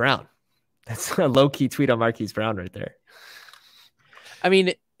Marquise Brown. That's a low-key tweet on Marquise Brown right there. I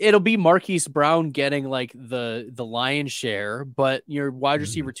mean, it'll be Marquise Brown getting like the lion's share, but your wide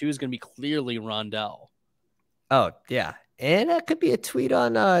receiver 2 is going to be clearly Rondell. Oh yeah, and that could be a tweet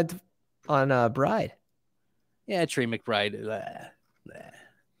on Bride. Yeah, Trey McBride.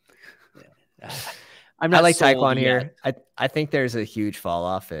 I like Tyquan here. I think there's a huge fall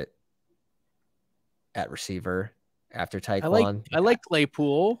off at receiver after Tyquan. I like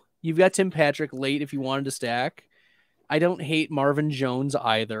Claypool. You've got Tim Patrick late if you wanted to stack. I don't hate Marvin Jones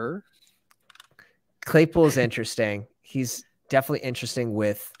either. Claypool's interesting. He's definitely interesting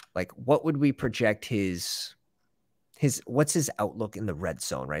with like, what would we project what's his outlook in the red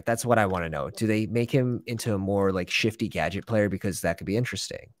zone, right? That's what I want to know. Do they make him into a more like shifty gadget player? Because that could be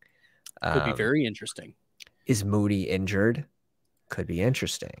interesting. Could be very interesting. Is Moody injured? Could be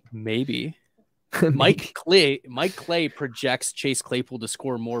interesting. Maybe. Mike Clay projects Chase Claypool to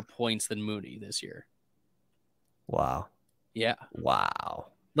score more points than Mooney this year. Wow. Yeah. Wow.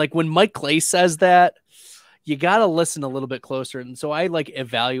 Like when Mike Clay says that, you got to listen a little bit closer. And so I like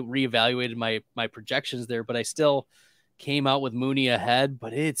reevaluated my projections there, but I still came out with Mooney ahead,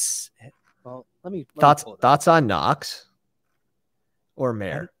 but let me thoughts on Knox or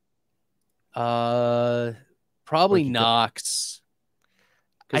Mare? Probably Knox.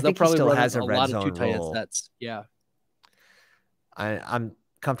 I think he still has a red lot zone of 2 tight end role. sets. Yeah. I'm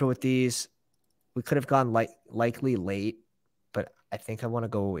comfortable with these. We could have gone likely late, but I think I want to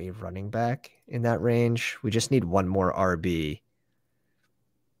go a running back in that range. We just need one more RB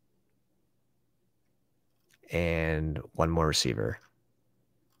and one more receiver.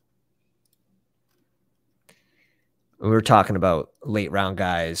 We were talking about late round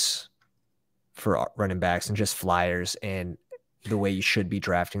guys for running backs and just flyers, and the way you should be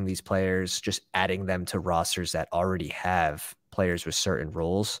drafting these players, just adding them to rosters that already have players with certain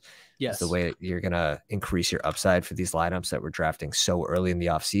roles. Is the way that you're going to increase your upside for these lineups that we're drafting so early in the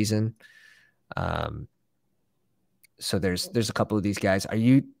offseason. So there's a couple of these guys. Are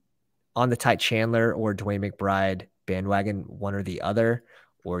you on the Ty Chandler or Dwayne McBride bandwagon, one or the other,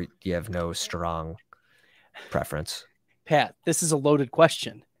 or do you have no strong preference? Pat, this is a loaded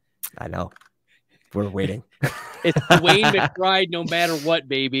question. I know. We're waiting. It's Dwayne McBride no matter what,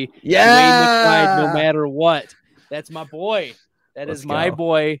 baby. Yeah. Dwayne McBride no matter what. That's my boy. Let's my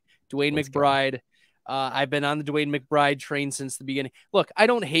boy, Dwayne McBride. I've been on the Dwayne McBride train since the beginning. Look, I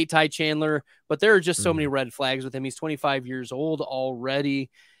don't hate Ty Chandler, but there are just so many red flags with him. He's 25 years old already.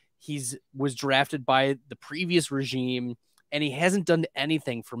 Was drafted by the previous regime, and he hasn't done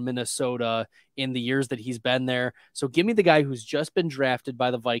anything for Minnesota in the years that he's been there. So give me the guy who's just been drafted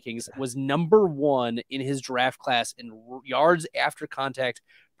by the Vikings, was number 1 in his draft class in yards after contact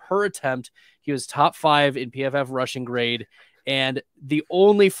per attempt. He was top 5 in PFF rushing grade. And the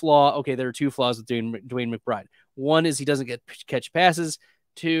only flaw, okay, there are 2 flaws with Dwayne McBride. One is he doesn't catch passes.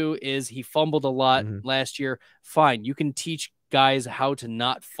 2 is he fumbled a lot last year. Fine, you can teach guys how to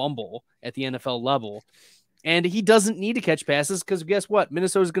not fumble at the NFL level. And he doesn't need to catch passes because guess what?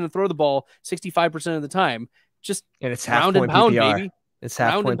 Minnesota's going to throw the ball 65% of the time. And it's half point pound, PPR. Baby. It's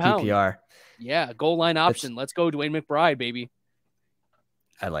half point PPR. Yeah, goal line option. Let's go, Dwayne McBride, baby.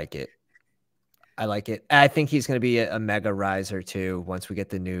 I like it. I think he's going to be a mega riser too. Once we get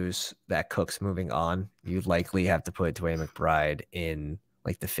the news that Cook's moving on, you likely have to put Dwayne McBride in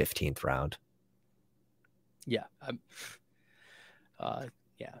like the 15th round. Yeah.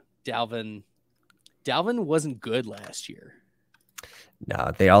 Dalvin wasn't good last year.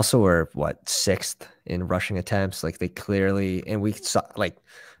 No, they also were 6th in rushing attempts. Like they clearly, and we saw like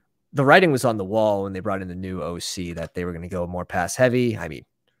the writing was on the wall when they brought in the new OC that they were going to go more pass heavy. I mean,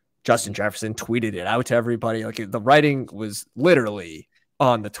 Justin Jefferson tweeted it out to everybody. Like the writing was literally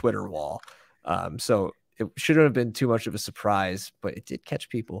on the Twitter wall. So it shouldn't have been too much of a surprise, but it did catch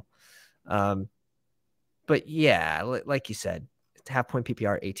people. But yeah, like you said, half point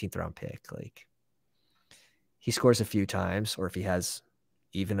PPR, 18th round pick. Like he scores a few times, or if he has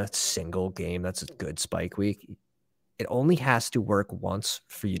even a single game that's a good spike week, it only has to work once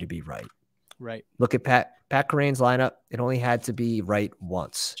for you to be right. Right. Look at Pat Kerrane's lineup. It only had to be right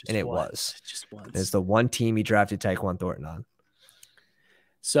once, and it was. Just once. It's the one team he drafted Tyquan Thornton on.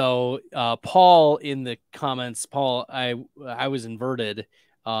 So Paul in the comments, Paul, I was inverted.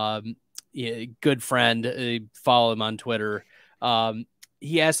 Good friend, follow him on Twitter.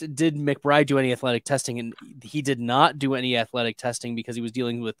 He asked, did McBride do any athletic testing? And he did not do any athletic testing because he was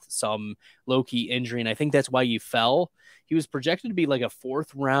dealing with some low-key injury. And I think that's why he fell. He was projected to be like a 4th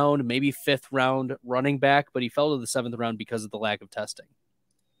round, maybe 5th round running back, but he fell to the 7th round because of the lack of testing.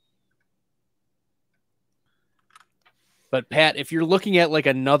 But Pat, if you're looking at like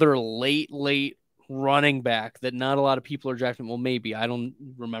another late running back that not a lot of people are drafting, well, maybe. I don't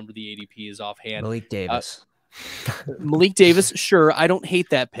remember the ADPs offhand. Malik Davis. Malik Davis, sure. I don't hate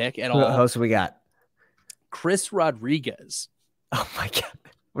that pick at all. What else we got? Chris Rodriguez. Oh my God.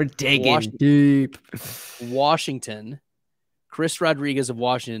 We're digging deep. Washington. Chris Rodriguez of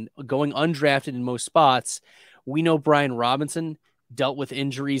Washington, going undrafted in most spots. We know Brian Robinson dealt with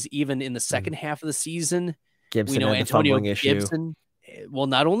injuries even in the second half of the season. Gibson we know had Antonio the fumbling Gibson. Well,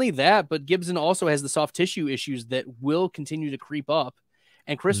 not only that, but Gibson also has the soft tissue issues that will continue to creep up.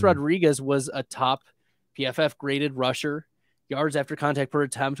 And Chris Rodriguez was a top PFF graded rusher. Yards after contact per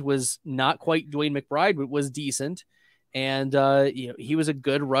attempt was not quite Dwayne McBride, but was decent. And he was a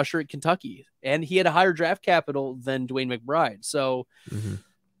good rusher at Kentucky, and he had a higher draft capital than Dwayne McBride. So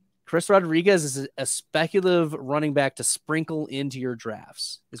Chris Rodriguez is a speculative running back to sprinkle into your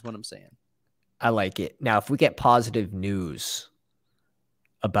drafts, is what I'm saying. I like it. Now, if we get positive news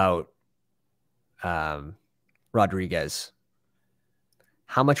about Rodriguez,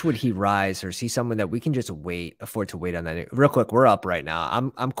 how much would he rise, or is he someone that we can just afford to wait on that? Real quick, we're up right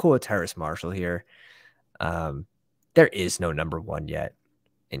now. I'm cool with Terrace Marshall here. There is no number 1 yet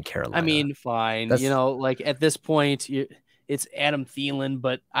in Carolina. I mean, fine. Like at this point, it's Adam Thielen,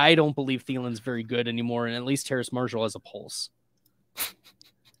 but I don't believe Thielen's very good anymore. And at least Terrace Marshall has a pulse.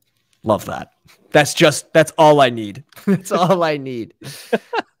 Love that. That's all I need. That's all I need.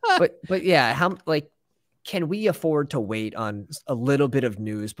 But yeah, can we afford to wait on a little bit of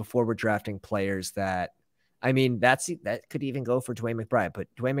news before we're drafting players that, I mean, that could even go for Dwayne McBride, but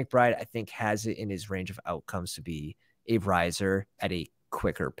Dwayne McBride, I think, has it in his range of outcomes to be a riser at a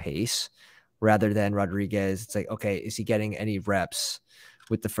quicker pace. rather than Rodriguez. It's like, okay, is he getting any reps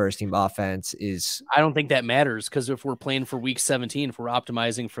with the first team offense? I don't think that matters, because if we're playing for week 17, if we're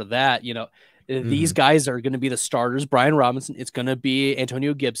optimizing for that, these guys are going to be the starters. Brian Robinson, it's going to be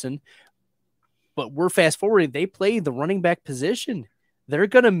Antonio Gibson. But we're fast forwarding. They play the running back position. They're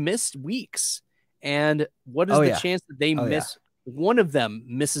going to miss weeks. And what is the chance that they miss? One of them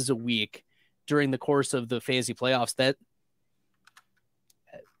misses a week during the course of the fantasy playoffs? That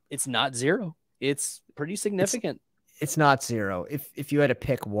it's not zero. It's pretty significant. It's not zero. If you had to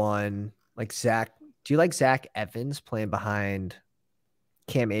pick one, like Zach, do you like Zach Evans playing behind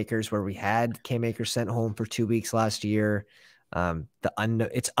Cam Akers, where we had Cam Akers sent home for 2 weeks last year?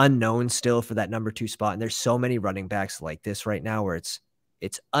 It's unknown still for that number 2 spot, and there's so many running backs like this right now where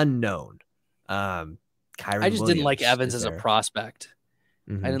it's unknown. I just didn't like Evans as a prospect.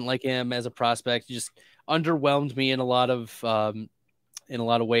 I didn't like him as a prospect. He just underwhelmed me in a lot of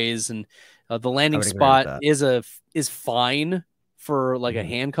ways, and the landing spot is fine for like a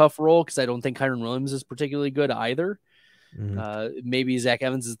handcuff role, because I don't think Kyron Williams is particularly good either. Maybe Zach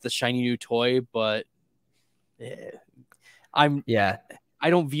Evans is the shiny new toy, but I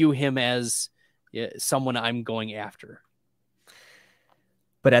don't view him as someone I'm going after.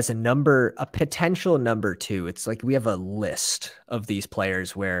 But as a potential number 2, it's like we have a list of these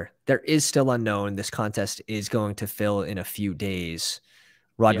players where there is still unknown. This contest is going to fill in a few days.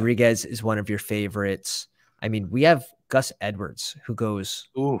 Rodriguez is one of your favorites. I mean, we have Gus Edwards, who goes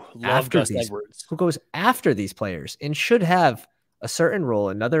after these players and should have a certain role,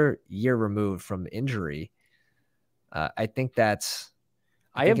 another year removed from injury. I think I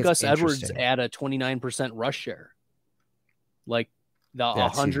have Gus Edwards at a 29% rush share, like the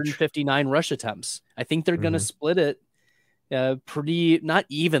 159 huge rush attempts. I think they're going to split it pretty, not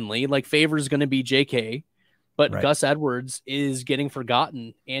evenly. Like Favors going to be JK, but Gus Edwards is getting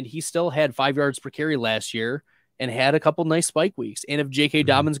forgotten, and he still had 5 yards per carry last year and had a couple nice spike weeks. And if J.K.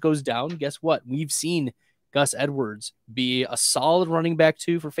 Dobbins goes down, guess what? We've seen Gus Edwards be a solid running back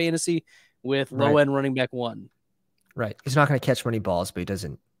 2 for fantasy with low-end running back 1. Right. He's not going to catch many balls, but he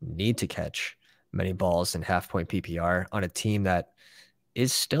doesn't need to catch many balls in half-point PPR on a team that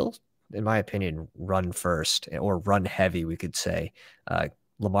is still, in my opinion, run first or run heavy, we could say.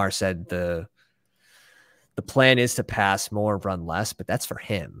 Lamar said the plan is to pass more, run less, but that's for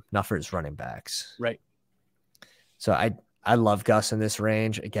him, not for his running backs. Right. So I love Gus in this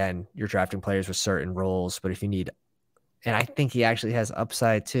range. Again, you're drafting players with certain roles, but if you need, and I think he actually has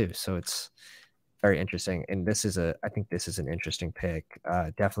upside too. So it's very interesting. And I think this is an interesting pick.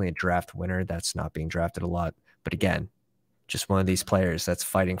 Definitely a draft winner that's not being drafted a lot. But again, just one of these players that's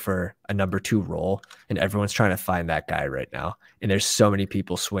fighting for a number 2 role, and everyone's trying to find that guy right now. And there's so many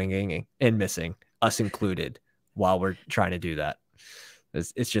people swinging and missing, us included, while we're trying to do that.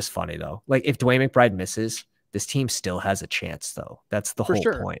 It's just funny though. Like if Dwayne McBride misses, this team still has a chance though. That's the whole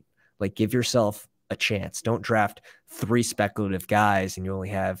point. Like give yourself a chance. Don't draft 3 speculative guys and you only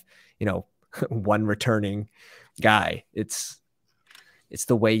have, 1 returning guy. It's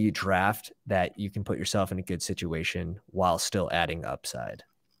the way you draft that you can put yourself in a good situation while still adding upside.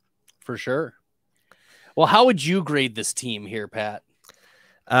 For sure. Well, how would you grade this team here, Pat?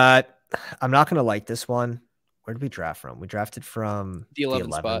 I'm not going to like this one. Where did we draft from? We drafted from the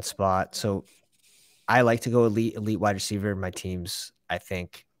 11th spot. So I like to go elite wide receiver. My teams, I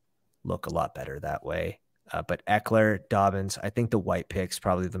think, look a lot better that way. But Eckler, Dobbins, I think the White pick's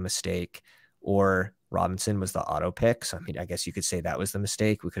probably the mistake, or Robinson was the auto pick. So, I mean, I guess you could say that was the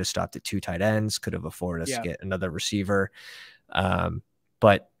mistake. We could have stopped at 2 tight ends, could have afforded us to get another receiver.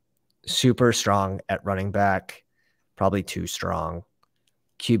 But super strong at running back, probably too strong.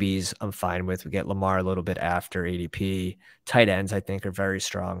 QBs, I'm fine with. We get Lamar a little bit after ADP. Tight ends, I think, are very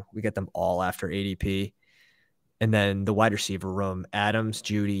strong. We get them all after ADP. And then the wide receiver room, Adams,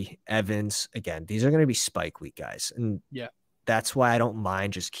 Judy, Evans. Again, these are going to be spike week guys. And that's why I don't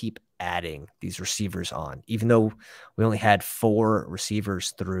mind just keep adding these receivers on. Even though we only had 4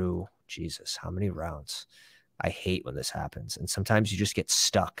 receivers through, Jesus, how many rounds? I hate when this happens. And sometimes you just get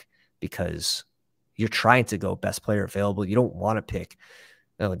stuck because you're trying to go best player available. You don't want to pick.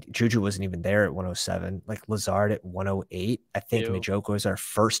 No, Juju wasn't even there at 107. Like Lazard at 108. I think Njoku is our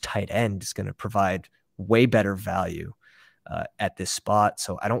first tight end is going to provide way better value at this spot.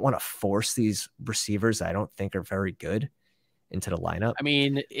 So I don't want to force these receivers I don't think are very good into the lineup. I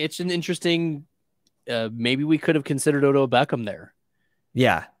mean, it's an interesting, maybe we could have considered Odell Beckham there.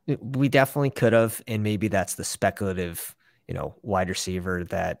 Yeah, we definitely could have. And maybe that's the speculative, wide receiver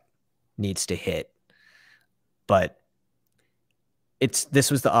that needs to hit. But this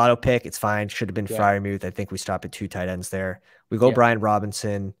was the auto pick. It's fine. Should have been Freiermuth. I think we stopped at 2 tight ends there. We go Brian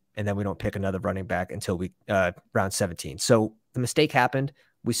Robinson. and then we don't pick another running back until round 17. So the mistake happened.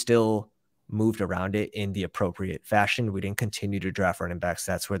 We still moved around it in the appropriate fashion. We didn't continue to draft running backs.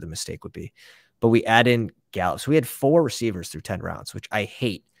 That's where the mistake would be. But we add in Gallup. So we had 4 receivers through 10 rounds, which I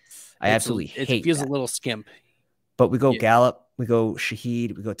hate. I absolutely it hate feels that. a little skimp. But we go Gallup, we go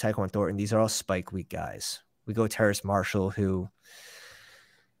Shaheed, we go Tyquan Thornton. These are all spike week guys. We go Terrace Marshall, who,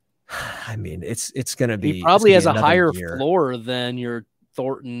 I mean, it's going to be. He probably has a higher year. floor than your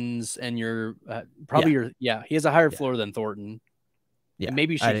Thorntons and your he has a higher floor than Thornton. Yeah, and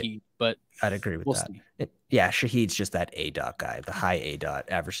maybe Shaheed, but I'd agree with that. Yeah, Shaheed's just that A dot guy, the high A dot,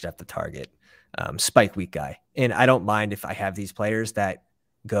 average depth of target, spike week guy. And I don't mind if I have these players that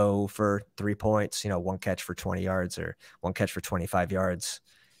go for 3 points, 1 catch for 20 yards or 1 catch for 25 yards.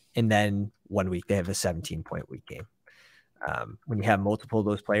 And then 1 week they have a 17-point week game. When you have multiple of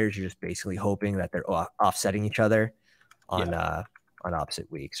those players, you're just basically hoping that they're offsetting each other on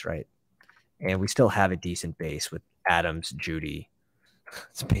opposite weeks, right? And we still have a decent base with Adams, Judy.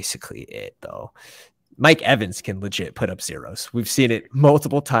 That's basically it, though. Mike Evans can legit put up zeros. We've seen it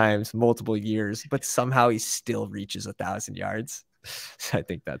multiple times, multiple years, but somehow he still reaches 1,000 yards. So I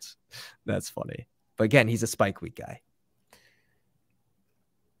think that's funny. But again, he's a spike week guy.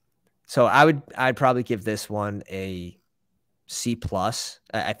 So I'd probably give this one a C+.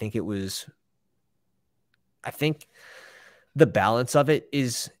 I think the balance of it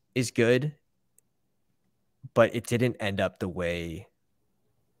is good, but it didn't end up the way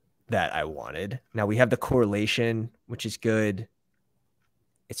that I wanted. Now we have the correlation, which is good.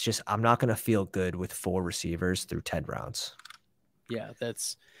 It's just I'm not going to feel good with 4 receivers through 10 rounds. Yeah,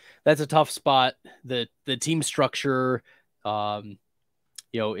 that's a tough spot. The team structure,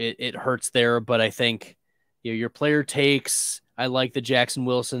 it hurts there. But I think your player takes. I like the Jackson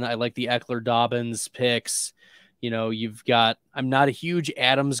Wilson. I like the Eckler Dobbins picks. You've got. I'm not a huge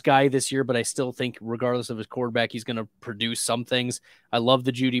Adams guy this year, but I still think, regardless of his quarterback, he's going to produce some things. I love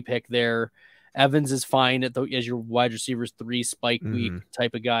the Judy pick there. Evans is fine as your wide receivers 3 spike week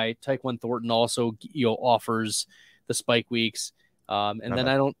type of guy. Tyquan Thornton also offers the spike weeks. And then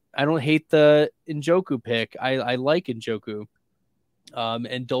I don't hate the Njoku pick. I like Njoku,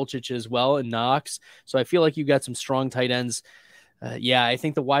 and Dulcich as well, and Knox. So I feel like you got some strong tight ends. I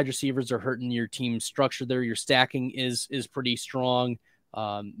think the wide receivers are hurting your team structure there. Your stacking is pretty strong.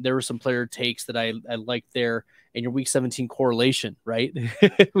 There were some player takes that I liked there, and your week 17 correlation, right?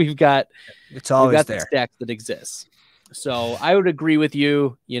 we've got the stacks that exists. So I would agree with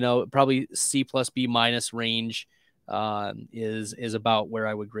you. Probably C+ B- range is about where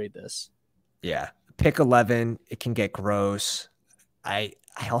I would grade this. Yeah, pick 11. It can get gross. I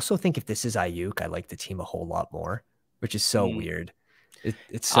also think if this is Ayuk, I like the team a whole lot more, which is so weird.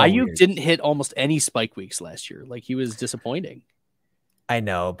 It's so Ayuk weird. didn't hit almost any spike weeks last year. Like, he was disappointing. I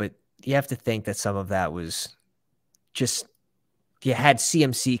know, but you have to think that some of that was just you had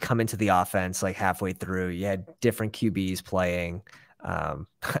CMC come into the offense like halfway through. You had different QBs playing. How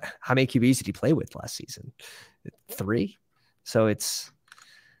many QBs did he play with last season? 3. So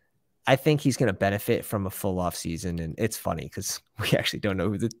I think he's going to benefit from a full off season. And it's funny because we actually don't know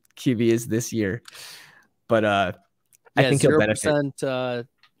who the QB is this year, but I think he'll benefit.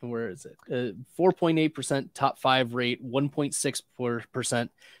 Where is it? 4.8% top 5 rate, 1.6%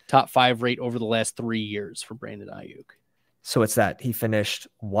 top 5 rate over the last 3 years for Brandon Ayuk. So it's that he finished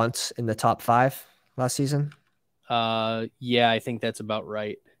once in the top 5 last season. I think that's about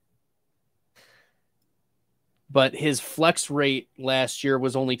right. But his flex rate last year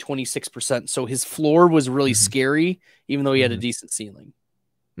was only 26%. So his floor was really scary, even though he had a decent ceiling.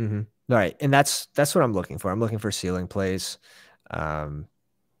 All right. And that's what I'm looking for. I'm looking for ceiling plays,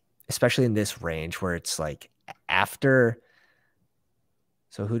 especially in this range where it's like after.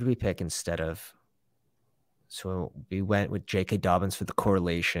 So who do we pick instead of? So we went with J.K. Dobbins for the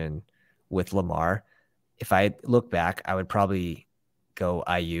correlation with Lamar. If I look back, I would probably go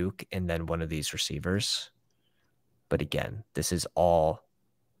Ayuk and then one of these receivers. But again, this is all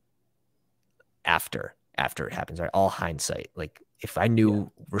after it happens, right? All hindsight. Like if I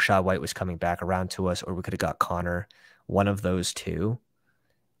knew Rachaad White was coming back around to us, or we could have got Connor, one of those two,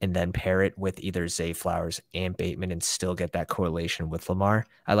 and then pair it with either Zay Flowers and Bateman and still get that correlation with Lamar.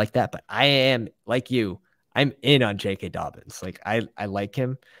 I like that. But I am like you. I'm in on J.K. Dobbins. Like I like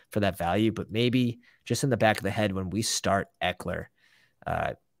him for that value, but maybe just in the back of the head when we start Eckler,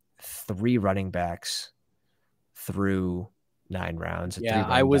 3 running backs through 9 rounds.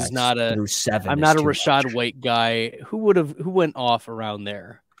 I was not through 7. I'm not a Rachaad White guy. Who went off around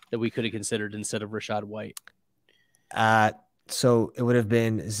there that we could have considered instead of Rachaad White? So it would have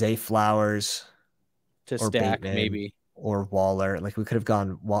been Zay Flowers to stack, Bateman, maybe, or Waller. Like we could have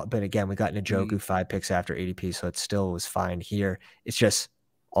gone, but again, we got Njoku 5 picks after ADP, so it still was fine here. It's just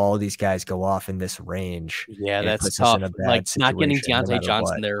all these guys go off in this range. Yeah, And it that's puts us in tough. a Like bad not getting situation no Deontay matter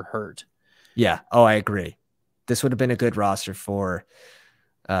Johnson what. there hurt. Yeah. Oh, I agree. This would have been a good roster for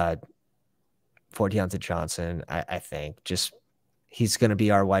Deontay Johnson, I think. Just he's going to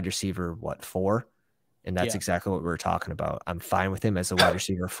be our wide receiver, 4? And that's exactly what we were talking about. I'm fine with him as a wide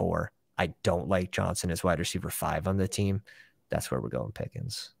receiver 4. I don't like Johnson as wide receiver 5 on the team. That's where we're going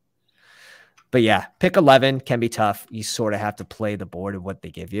Pickens. But yeah, pick 11 can be tough. You sort of have to play the board of what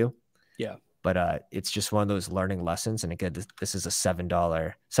they give you. Yeah. But it's just one of those learning lessons. And again, this is a $7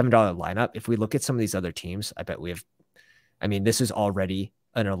 lineup. If we look at some of these other teams, I bet we have, this is already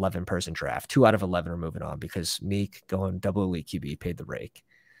an 11-person draft. 2 out of 11 are moving on because Meek going double elite QB paid the rake.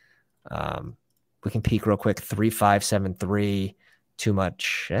 We can peek real quick. 3-5, 7-3. Too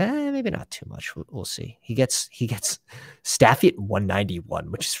much. Maybe not too much. We'll see. He gets Staffy at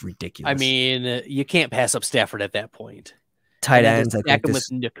 191, which is ridiculous. I mean, you can't pass up Stafford at that point. Tight ends, I think with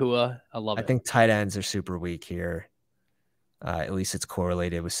Nakua. I love it. I think tight ends are super weak here. At least it's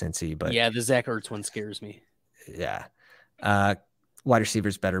correlated with Cincy, but yeah, the Zach Ertz one scares me. Yeah. Wide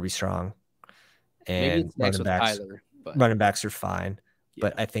receivers better be strong. And running backs are fine. Yeah.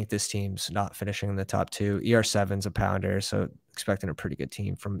 But I think this team's not finishing in the top 2. ER7's a pounder, so expecting a pretty good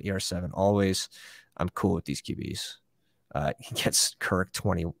team from ER7 always. I'm cool with these QBs. He gets Kirk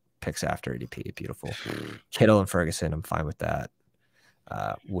 20 picks after ADP. Beautiful. Kittle and Ferguson, I'm fine with that.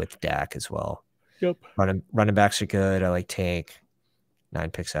 With Dak as well. Yep. Running backs are good. I like Tank. 9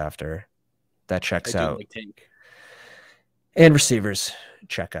 picks after. That checks out. Like Tank. And receivers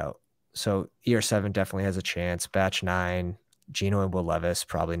check out. So ER7 definitely has a chance. Batch 9. Geno and Will Levis,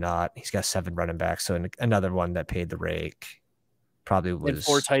 probably not. He's got 7 running backs. So another one that paid the rake probably was. And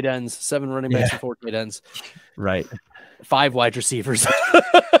 4 tight ends, 7 running backs and 4 tight ends. Right. 5 wide receivers.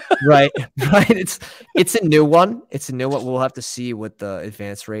 Right. It's a new one. We'll have to see what the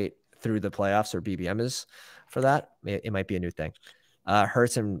advance rate through the playoffs or BBM is for that. It might be a new thing.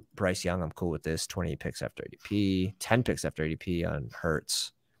 Hurts and Bryce Young, I'm cool with this. 28 picks after ADP, 10 picks after ADP on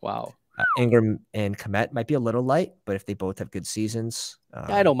Hurts. Wow. Ingram and Komet might be a little light, but if they both have good seasons,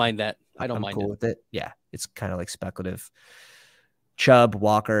 I don't mind that. I'm cool with it. Yeah, it's kind of like speculative. Chubb,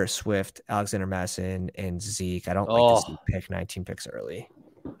 Walker, Swift, Alexander Madison, and Zeke. I don't like this pick 19 picks early.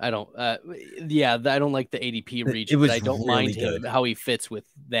 I don't. I don't like the ADP reach. But I don't really mind how he fits with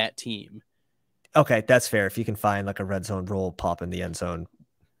that team. Okay, that's fair. If you can find like a red zone roll pop in the end zone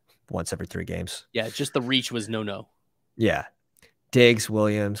once every 3 games. Yeah, just the reach was no. Yeah. Diggs,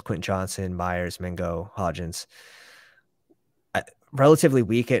 Williams, Quentin Johnson, Myers, Mingo, Hodgins. Relatively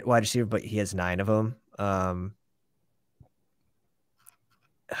weak at wide receiver, but he has 9 of them.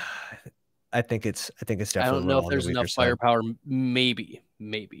 I think it's definitely. I don't know if there's enough firepower. Maybe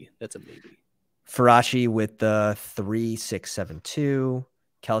that's a maybe. Farashi with the 3-6-7-2.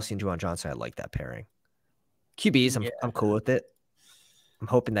 Kelsey and Juwan Johnson. I like that pairing. QBs, I'm cool with it. I'm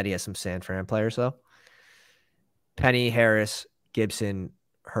hoping that he has some San Fran players though. Penny, Harris, Gibson,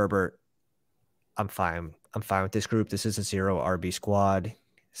 Herbert. I'm fine with this group. This is a 0 RB squad.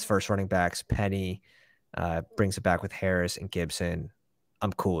 His first running backs, Penny, brings it back with Harris and Gibson.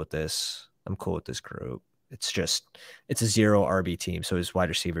 I'm cool with this. I'm cool with this group. It's a 0 RB team, so his wide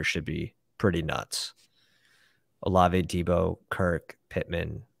receivers should be pretty nuts. Olave, Debo, Kirk,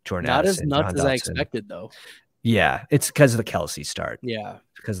 Pittman, Jordan Not Addison, as nuts John as Dodson. I expected, though. Yeah, it's because of the Kelsey start. Yeah.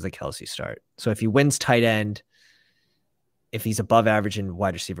 Because of the Kelsey start. So if he wins tight end, if he's above average in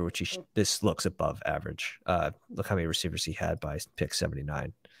wide receiver, which this looks above average. Look how many receivers he had by pick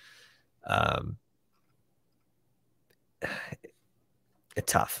 79.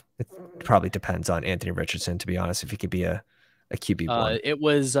 It's tough. It probably depends on Anthony Richardson, to be honest, if he could be a QB1. It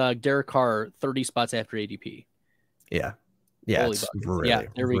was Derek Carr, 30 spots after ADP. Yeah. Yeah, Holy it's buckets.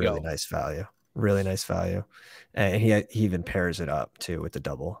 really nice value. Really nice value. And he even pairs it up, too, with the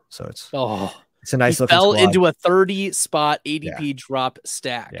double. So it's a nice looking fell squad. into a 30-spot ADP drop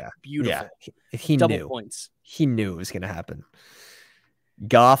stack. Yeah. Beautiful. Yeah. He double knew. Points. He knew it was going to happen.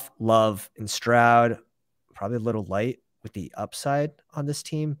 Goff, Love, and Stroud, probably a little light with the upside on this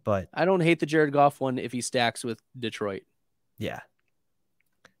team, but I don't hate the Jared Goff one if he stacks with Detroit. Yeah.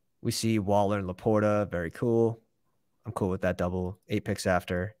 We see Waller and Laporta. Very cool. I'm cool with that double. 8 picks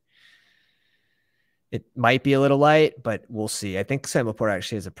after. It might be a little light, but we'll see. I think Sam Laporta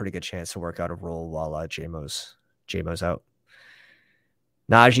actually has a pretty good chance to work out a role while J-Mo's out.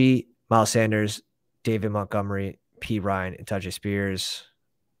 Najee, Miles Sanders, David Montgomery, P. Ryan, and Tajay Spears.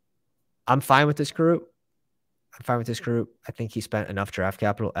 I'm fine with this group. I think he spent enough draft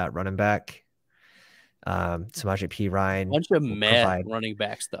capital at running back. Samaje P. Ryan Bunch of will meh provide. running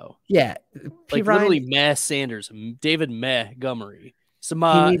backs though. Yeah, P. Like Ryan, literally meh Sanders, David meh Gummery, he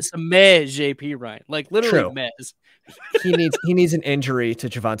needs some meh JP Ryan. Like literally true. mehs. He needs an injury to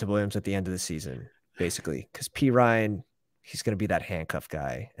Javonte Williams at the end of the season, basically, because P. Ryan, he's going to be that handcuff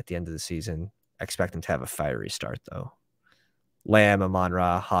guy at the end of the season. I expect him to have a fiery start though. Lamb,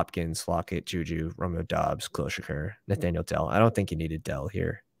 Amon-Ra, Hopkins, Lockett, Juju, Romeo Dobbs, Kloshker, Nathaniel Dell. I don't think you needed Dell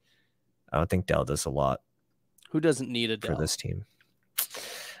here. I don't think Dell does a lot Who doesn't need a for Dell? this team.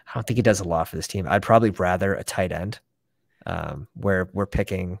 I don't think he does a lot for this team. I'd probably rather a tight end, where we're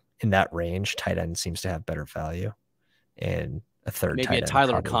picking in that range. Tight end seems to have better value, and a third Maybe a tight end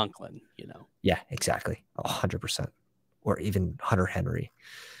Tyler probably. Conklin, you know. Yeah, exactly, 100%, or even Hunter Henry.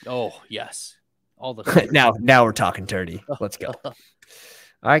 Oh yes, all the time. Now we're talking dirty. Let's go. All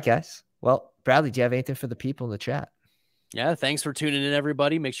right, guys. Well, Bradley, do you have anything for the people in the chat? Yeah, thanks for tuning in,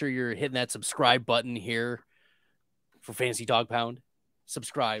 everybody. Make sure you're hitting that subscribe button here for Fantasy Dog Pound.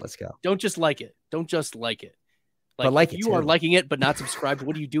 Subscribe. Let's go. Don't just like it. Don't just like it. But like if it you are too. liking it but not subscribed,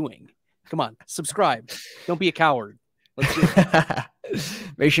 what are you doing? Come on, subscribe. Don't be a coward. Let's do it.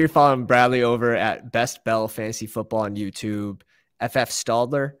 Make sure you're following Bradley over at BestBall Fantasy Football on YouTube, FF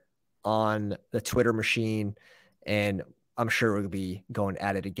Stalder on the Twitter machine, and I'm sure we'll be going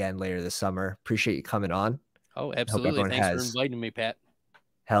at it again later this summer. Appreciate you coming on. Oh, absolutely. Thanks for inviting me, Pat.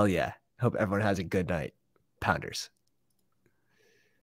 Hell yeah. Hope everyone has a good night. Pounders.